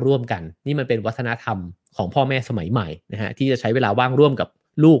ว่างร่วมกันนี่มันเป็นวัฒนธรรมของพ่อแม่สมัยใหม่นะฮะที่จะใช้เวลาว่างร่วมกับ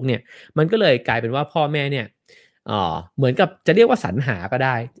ลูกเนี่ยมันก็เลยกลายเป็นว่าพ่อแม่เนี่ยเหมือนกับจะเรียกว่าสรรหาก็ไ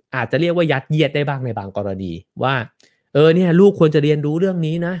ด้อาจจะเรียกว่ายัดเยียดได้บ้างในบางกรณีว่าเนี่ยลูกควรจะเรียนรู้เรื่อง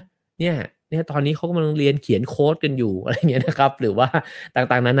นี้นะเนี่ยตอนนี้เขากำลังเรียนเขียนโค้ดกันอยู่อะไรเงี้ยนะครับหรือว่าต่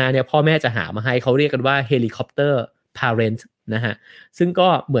างๆนานาเนี่ยพ่อแม่จะหามาให้เขาเรียกกันว่าเฮลิคอปเตอร์พาเรนต์นะฮะซึ่งก็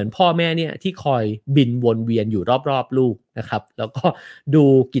เหมือนพ่อแม่เนี่ยที่คอยบินวนเวียนอยู่รอบๆลูกนะครับแล้วก็ดู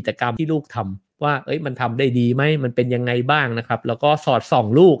กิจกรรมที่ลูกทำว่ามันทำได้ดีไหมมันเป็นยังไงบ้างนะครับแล้วก็สอดส่อง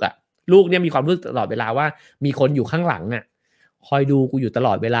ลูกเนี่ยมีความรู้สึกตลอดเวลาว่ามีคนอยู่ข้างหลังคอยดูกูอยู่ตล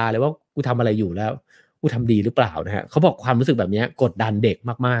อดเวลาเลยว่ากูทำอะไรอยู่แล้วกูทำดีหรือเปล่านะฮะเขาบอกความรู้สึกแบบนี้กดดันเด็ก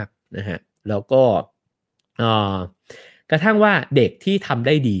มากๆนะฮะแล้วก็กระทั่งว่าเด็กที่ทำไ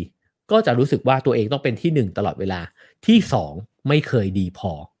ด้ดีก็จะรู้สึกว่าตัวเองต้องเป็นที่หนึ่งตลอดเวลา ที่2ไม่เคยดีพ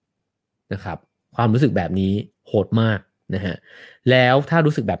อนะครับความรู้สึกแบบนี้โหดมากนะฮะแล้วถ้า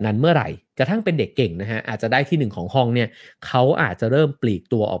รู้สึกแบบนั้นเมื่อไหร่กระทั่งเป็นเด็กเก่งนะฮะอาจจะได้ที่1ของห้องเนี่ยเขาอาจจะเริ่มปลีก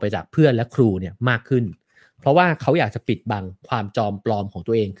ตัวออกไปจากเพื่อนและครูเนี่ยมากขึ้นเพราะว่าเขาอยากจะปิดบังความจอมปลอมของ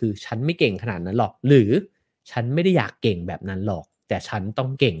ตัวเองคือฉันไม่เก่งขนาดนั้นหรอกหรือฉันไม่ได้อยากเก่งแบบนั้นหรอกแต่ฉันต้อง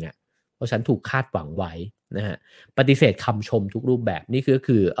เก่งอ่ะเพราะฉันถูกคาดหวังไว้นะฮะปฏิเสธคำชมทุกรูปแบบนี่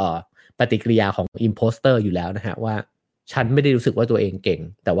คือปฏิกิริยาของ imposter อยู่แล้วนะฮะว่าฉันไม่ได้รู้สึกว่าตัวเองเก่ง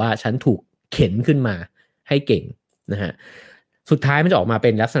แต่ว่าฉันถูกเข็นขึ้นมาให้เก่งนะฮะสุดท้ายมันจะออกมาเป็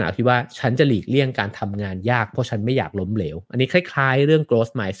นลักษณะที่ว่าฉันจะหลีกเลี่ยงการทำงานยากเพราะฉันไม่อยากล้มเหลวอันนี้คล้ายๆเรื่อง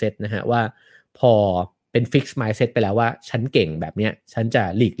growth mindset นะฮะว่าพอเป็น fixed mindset ไปแล้วว่าฉันเก่งแบบเนี้ยฉันจะ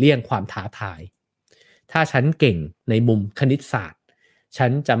หลีกเลี่ยงความท้าทายถ้าฉันเก่งในมุมคณิตศาสตร์ฉั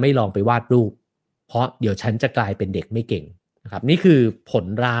นจะไม่ลองไปวาดรูปเพราะเดี๋ยวฉันจะกลายเป็นเด็กไม่เก่งนะครับนี่คือผล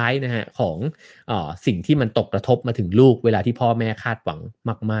ร้ายนะฮะของสิ่งที่มันตกกระทบมาถึงลูกเวลาที่พ่อแม่คาดหวัง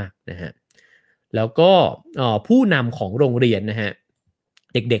มากๆนะฮะแล้วก็ผู้นำของโรงเรียนนะฮะ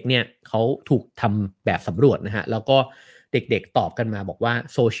เด็กๆเนี่ยเขาถูกทำแบบสำรวจนะฮะแล้วก็เด็กๆตอบกันมาบอกว่า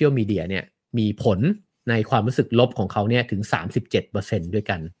โซเชียลมีเดียเนี่ยมีผลในความรู้สึกลบของเขาเนี่ยถึง 37% ด้วย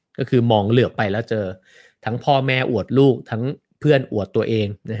กันก็คือมองเหลือบไปแล้วเจอทั้งพ่อแม่อวดลูกทั้งเพื่อนอวดตัวเอง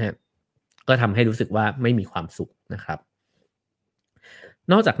นะฮะก็ทำให้รู้สึกว่าไม่มีความสุขนะครับ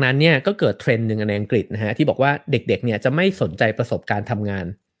นอกจากนั้นเนี่ยก็เกิดเทรนด์หนึ่งในอังกฤษนะฮะที่บอกว่าเด็กๆเนี่ยจะไม่สนใจประสบการณ์ทำงาน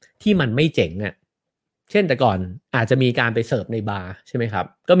ที่มันไม่เจ๋งอ่ะเช่นแต่ก่อนอาจจะมีการไปเสิร์ฟในบาร์ใช่ไหมครับ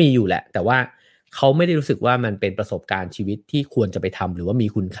ก็มีอยู่แหละแต่ว่าเขาไม่ได้รู้สึกว่ามันเป็นประสบการณ์ชีวิตที่ควรจะไปทำหรือว่ามี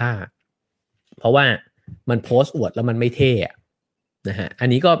คุณค่าเพราะว่ามันโพสต์อวดแล้วมันไม่เท่นะฮะอัน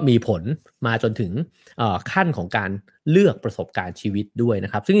นี้ก็มีผลมาจนถึงขั้นของการเลือกประสบการณ์ชีวิตด้วยน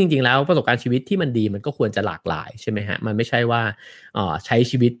ะครับซึ่งจริงๆแล้วประสบการณ์ชีวิตที่มันดีมันก็ควรจะหลากหลายใช่ไหมฮะมันไม่ใช่ว่าใช้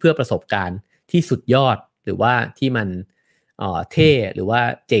ชีวิตเพื่อประสบการณ์ที่สุดยอดหรือว่าที่มันเท่หรือว่า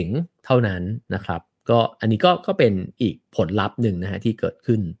เจ๋งเท่านั้นนะครับก็อันนี้ก็เป็นอีกผลลัพธ์หนึ่งนะฮะที่เกิด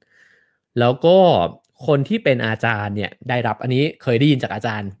ขึ้นแล้วก็คนที่เป็นอาจารย์เนี่ยได้รับอันนี้เคยได้ยินจากอาจ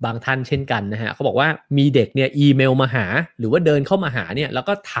ารย์บางท่านเช่นกันนะฮะเขาบอกว่ามีเด็กเนี่ยอีเมลมาหาหรือว่าเดินเข้ามาหาเนี่ยแล้ว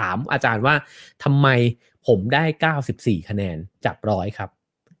ก็ถามอาจารย์ว่าทำไมผมได้94คะแนนจาก100ครับ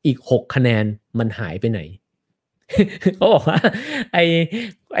อีก6คะแนนมันหายไปไหน เขาบอกว่าไอ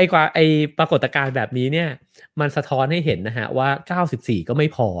ไอปรากฏการณ์แบบนี้เนี่ยมันสะท้อนให้เห็นนะฮะว่า94ก็ไม่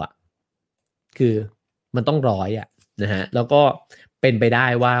พออ่ะคือมันต้อง100อ่ะนะฮะแล้วก็เป็นไปได้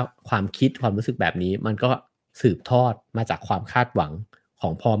ว่าความคิดความรู้สึกแบบนี้มันก็สืบทอดมาจากความคาดหวังขอ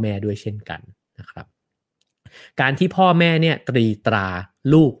งพ่อแม่ด้วยเช่นกันนะครับการที่พ่อแม่เนี่ยตรีตรา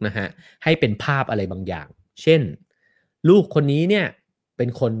ลูกนะฮะให้เป็นภาพอะไรบางอย่างเช่นลูกคนนี้เนี่ยเป็น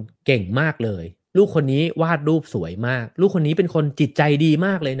คนเก่งมากเลยลูกคนนี้วาดรูปสวยมากลูกคนนี้เป็นคนจิตใจดีม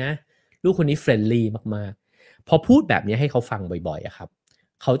ากเลยนะลูกคนนี้เฟรนลี่มากๆพอพูดแบบนี้ให้เขาฟังบ่อยๆอะครับ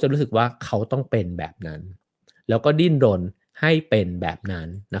เขาจะรู้สึกว่าเขาต้องเป็นแบบนั้นแล้วก็ดิ้นรนให้เป็นแบบนั้น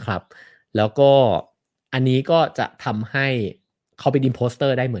นะครับแล้วก็อันนี้ก็จะทำให้เขาเป็นอิมโพสเตอ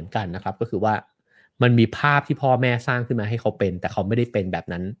ร์ได้เหมือนกันนะครับก็คือว่ามันมีภาพที่พ่อแม่สร้างขึ้นมาให้เขาเป็นแต่เขาไม่ได้เป็นแบบ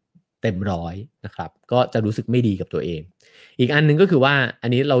นั้นเต็มร้อยนะครับก็จะรู้สึกไม่ดีกับตัวเองอีกอันนึงก็คือว่าอัน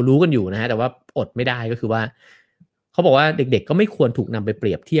นี้เรารู้กันอยู่นะฮะแต่ว่าอดไม่ได้ก็คือว่าเขาบอกว่าเด็กๆก็ไม่ควรถูกนำไปเป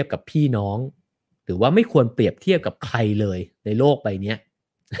รียบเทียบกับพี่น้องหรือว่าไม่ควรเปรียบเทียบกับใครเลยในโลกใบนี้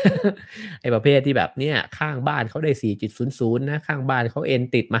ไอ้ประเภทที่แบบเนี่ยข้างบ้านเขาได้ 4.00 นะข้างบ้านเขาเอ็น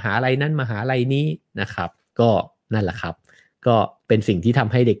ติดมหาลัยนั้นมหาลัยนี้นะครับก็นั่นแหละครับก็เป็นสิ่งที่ท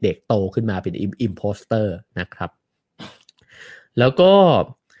ำให้เด็กๆโตขึ้นมาเป็นอิมโพสเตอร์นะครับแล้วก็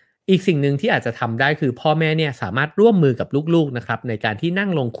อีกสิ่งหนึ่งที่อาจจะทำได้คือพ่อแม่เนี่ยสามารถร่วมมือกับลูกๆนะครับในการที่นั่ง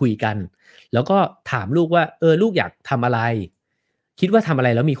ลงคุยกันแล้วก็ถามลูกว่าลูกอยากทำอะไรคิดว่าทำอะไร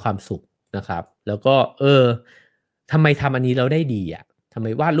แล้วมีความสุขนะครับแล้วก็ทำไมทำอันนี้แล้วได้ดีอ่ะทำไม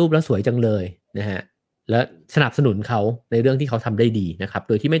วาดรูปแล้วสวยจังเลยนะฮะและสนับสนุนเขาในเรื่องที่เขาทำได้ดีนะครับโ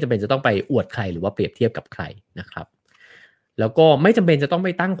ดยที่ไม่จำเป็นจะต้องไปอวดใครหรือว่าเปรียบเทียบกับใครนะครับแล้วก็ไม่จำเป็นจะต้องไป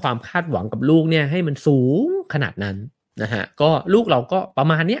ตั้งความคาดหวังกับลูกเนี่ยให้มันสูงขนาดนั้นนะฮะก็ลูกเราก็ประ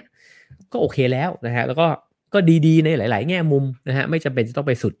มาณเนี้ยก็โอเคแล้วนะฮะแล้วก็ดีๆในหลายๆแง่มุมนะฮะไม่จำเป็นจะต้องไ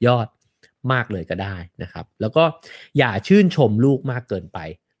ปสุดยอดมากเลยก็ได้นะครับแล้วก็อย่าชื่นชมลูกมากเกินไป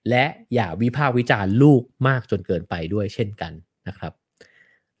และอย่าวิพากษ์วิจารณ์ลูกมากจนเกินไปด้วยเช่นกันนะครับ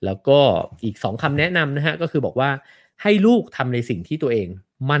แล้วก็อีก2คำแนะนำนะฮะก็คือบอกว่าให้ลูกทำในสิ่งที่ตัวเอง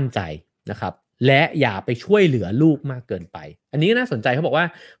มั่นใจนะครับและอย่าไปช่วยเหลือลูกมากเกินไปอันนี้น่าสนใจเขาบอกว่า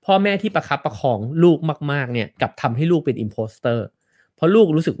พ่อแม่ที่ประคับประคองลูกมากๆเนี่ยกับทำให้ลูกเป็นอิมโพสเตอร์เพราะลูก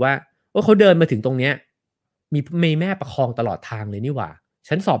รู้สึกว่าเขาเดินมาถึงตรงเนี้ยมีแม่ประคองตลอดทางเลยนี่หว่า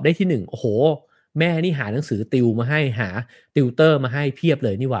ฉันสอบได้ที่1โอ้โหแม่นี่หาหนังสือติวมาให้หาติวเตอร์มาให้เพียบเล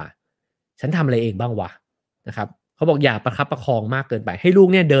ยนี่หว่าฉันทำอะไรเองบ้างวะนะครับ เขาบอกอย่าประคับประคองมากเกินไปให้ลูก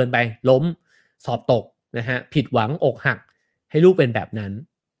เนี่ยเดินไปล้มสอบตกนะฮะผิดหวังอกหักให้ลูกเป็นแบบนั้น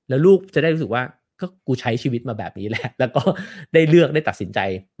แล้วลูกจะได้รู้สึกว่าก็กูใช้ชีวิตมาแบบนี้แหละแล้วก็ได้เลือกได้ตัดสินใจ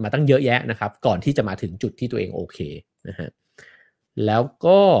มาตั้งเยอะแยะนะครับก่อนที่จะมาถึงจุดที่ตัวเองโอเคนะฮะแล้ว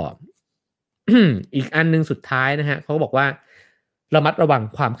ก็ อีกอันนึงสุดท้ายนะฮะเขาบอกว่าระมัดระวัง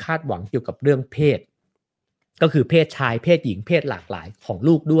ความคาดหวังเกี่ยวกับเรื่องเพศก็คือเพศชายเพศหญิงเพศหลากหลายของ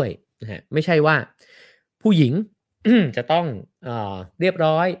ลูกด้วยนะฮะไม่ใช่ว่าผู้หญิง จะต้องเรียบ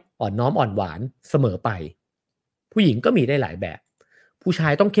ร้อยอ่อนน้อมอ่อนหวานเสมอไปผู้หญิงก็มีได้หลายแบบผู้ชา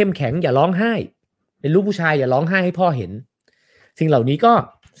ยต้องเข้มแข็งอย่าร้องไห้เป็นลูกผู้ชายอย่าร้องไห้ให้พ่อเห็นสิ่งเหล่านี้ก็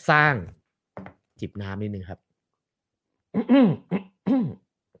สร้างจิบน้ำนิดนึงครับ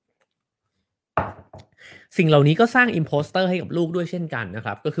สิ่งเหล่านี้ก็สร้างอิมโพสเตอร์ให้กับลูกด้วยเช่นกันนะค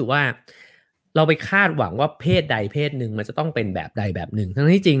รับก็คือว่าเราไปคาดหวังว่าเพศใดเพศหนึ่งมันจะต้องเป็นแบบใดแบบหนึ่งทั้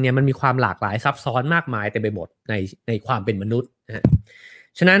งที่จริงเนี่ยมันมีความหลากหลายซับซ้อนมากมายเต็มไปหมดในความเป็นมนุษย์นะฮะ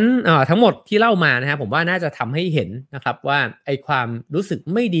ฉะนั้นทั้งหมดที่เล่ามานะฮะผมว่าน่าจะทำให้เห็นนะครับว่าไอ้ความรู้สึก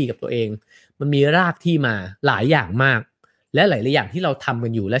ไม่ดีกับตัวเองมันมีรากที่มาหลายอย่างมากและหลายๆอย่างที่เราทำกั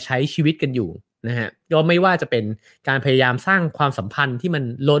นอยู่และใช้ชีวิตกันอยู่นะฮะก็ไม่ว่าจะเป็นการพยายามสร้างความสัมพันธ์ที่มัน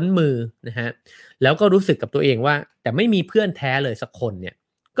ล้นมือนะฮะแล้วก็รู้สึกกับตัวเองว่าแต่ไม่มีเพื่อนแท้เลยสักคนเนี่ย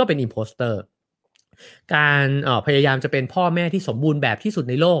ก็เป็นอิมโพสเตอร์การพยายามจะเป็นพ่อแม่ที่สมบูรณ์แบบที่สุด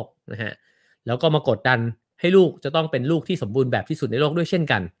ในโลกนะฮะแล้วก็มากดดันให้ลูกจะต้องเป็นลูกที่สมบูรณ์แบบที่สุดในโลกด้วยเช่น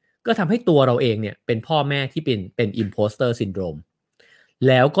กันก็ทำให้ตัวเราเองเนี่ยเป็นพ่อแม่ที่เป็นอิมโพสเตอร์ซินโดรม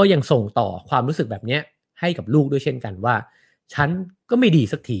แล้วก็ยังส่งต่อความรู้สึกแบบนี้ให้กับลูกด้วยเช่นกันว่าฉันก็ไม่ดี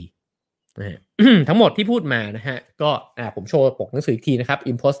สักทีทั้งหมดที่พูดมานะฮะก็ผมโชว์ปกหนังสืออีกทีนะครับ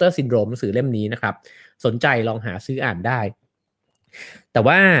Imposter Syndrome หนังสือเล่มนี้นะครับสนใจลองหาซื้ออ่านได้แต่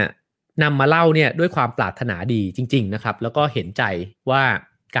ว่านำมาเล่าเนี่ยด้วยความปรารถนาดีจริงๆนะครับแล้วก็เห็นใจว่า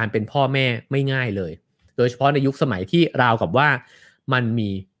การเป็นพ่อแม่ไม่ง่ายเลยโดยเฉพาะในยุคสมัยที่ราวกับว่ามันมี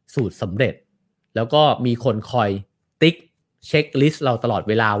สูตรสำเร็จแล้วก็มีคนคอยติ๊กเช็คลิสต์เราตลอด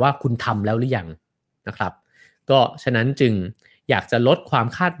เวลาว่าคุณทำแล้วหรือยังนะครับก็ฉะนั้นจึงอยากจะลดความ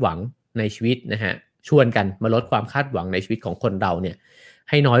คาดหวังในชีวิตนะฮะชวนกันมาลดความคาดหวังในชีวิตของคนเราเนี่ย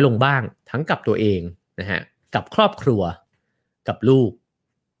ให้น้อยลงบ้างทั้งกับตัวเองนะฮะกับครอบครัวกับลูก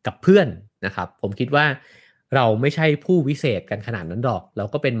กับเพื่อนนะครับผมคิดว่าเราไม่ใช่ผู้วิเศษกันขนาดนั้นหรอกเรา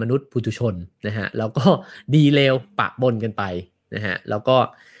ก็เป็นมนุษย์ปุถุชนนะฮะแล้วก็ดีเลวปะปนกันไปนะฮะแล้วก็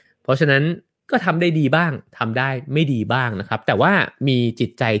เพราะฉะนั้นก็ทำได้ดีบ้างทำได้ไม่ดีบ้างนะครับแต่ว่ามีจิ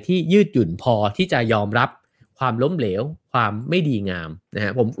ตใจที่ยืดหยุ่นพอที่จะยอมรับความล้มเหลวความไม่ดีงามนะฮ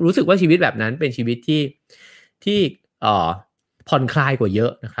ะผมรู้สึกว่าชีวิตแบบนั้นเป็นชีวิตที่ผ่อนคลายกว่าเยอ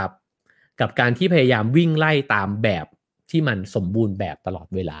ะนะครับกับการที่พยายามวิ่งไล่ตามแบบที่มันสมบูรณ์แบบตลอด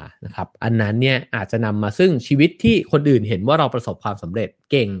เวลานะครับอันนั้นเนี่ยอาจจะนำมาซึ่งชีวิตที่คนอื่นเห็นว่าเราประสบความสำเร็จ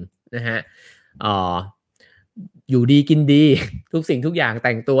เก่งนะฮะอยู่ดีกินดีทุกสิ่งทุกอย่างแ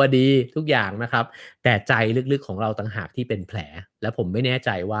ต่งตัวดีทุกอย่างนะครับแต่ใจลึกๆของเราต่างหากที่เป็นแผลและผมไม่แน่ใจ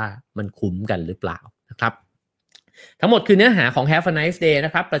ว่ามันคุ้มกันหรือเปล่านะครับทั้งหมดคือเนื้อหาของ Have a Nice Day น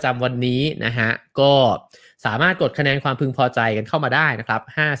ะครับประจำวันนี้นะฮะก็สามารถกดคะแนนความพึงพอใจกันเข้ามาได้นะครับ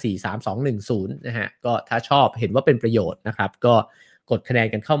5 4 3 2 1 0นะฮะก็ถ้าชอบเห็นว่าเป็นประโยชน์นะครับก็กดคะแนน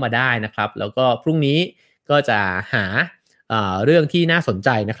กันเข้ามาได้นะครับแล้วก็พรุ่งนี้ก็จะหาเรื่องที่น่าสนใจ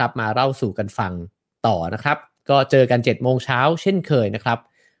นะครับมาเล่าสู่กันฟังต่อนะครับก็เจอกัน 7:00 นเช่นเคยนะครับ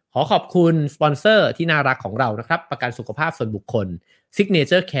ขอขอบคุณสปอนเซอร์ที่น่ารักของเรานะครับประกันสุขภาพส่วนบุคคล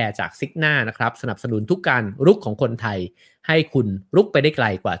Signature Care จาก Cigna นะครับสนับสนุนทุกการรุกของคนไทยให้คุณรุกไปได้ไกล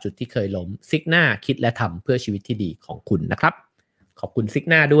กว่าจุดที่เคยล้ม Cigna คิดและทำเพื่อชีวิตที่ดีของคุณนะครับขอบคุณ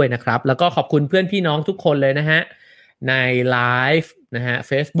Cigna ด้วยนะครับแล้วก็ขอบคุณเพื่อนพี่น้องทุกคนเลยนะฮะในไลฟ์นะฮะ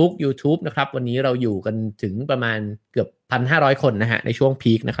Facebook YouTube นะครับวันนี้เราอยู่กันถึงประมาณเกือบ 1,500 คนนะฮะในช่วง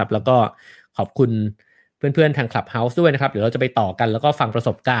พีคนะครับแล้วก็ขอบคุณเพื่อนๆทาง Clubhouse ด้วยนะครับเดี๋ยวเราจะไปต่อกันแล้วก็ฟังประส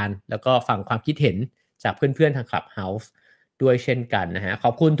บการณ์แล้วก็ฟังความคิดเห็นจากเพื่อนๆทาง Clubhouse ด้วยเช่นกันนะฮะข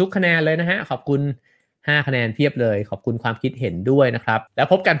อบคุณทุกคะแนนเลยนะฮะขอบคุณ5คะแนนเพียบเลยขอบคุณความคิดเห็นด้วยนะครับแล้ว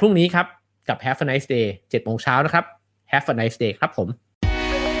พบกันพรุ่งนี้ครับกับ Have a Nice Day 7:00 นนะครับ Have a Nice Day ครับผม